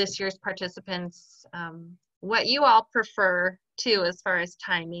all of this year's participants what you all prefer too, as far as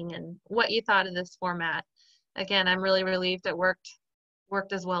timing and what you thought of this format. Again, I'm really relieved it worked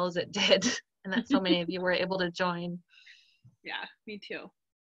as well as it did, and that so many of you were able to join. Yeah, me too.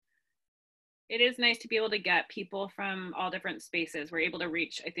 It is nice to be able to get people from all different spaces. We're able to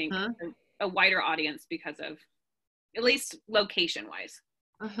reach, I think, Mm-hmm. a wider audience because of, at least location-wise.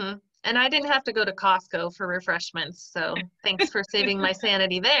 Mm-hmm. And I didn't have to go to Costco for refreshments, so thanks for saving my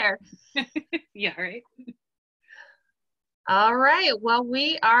sanity there. Yeah, right. All right, well,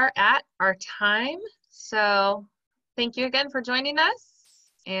 we are at our time. So thank you again for joining us.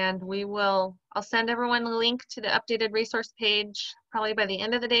 And I'll send everyone a link to the updated resource page probably by the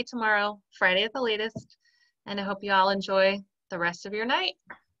end of the day tomorrow, Friday at the latest. And I hope you all enjoy the rest of your night.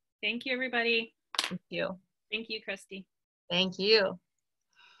 Thank you, everybody. Thank you. Thank you, Christy. Thank you.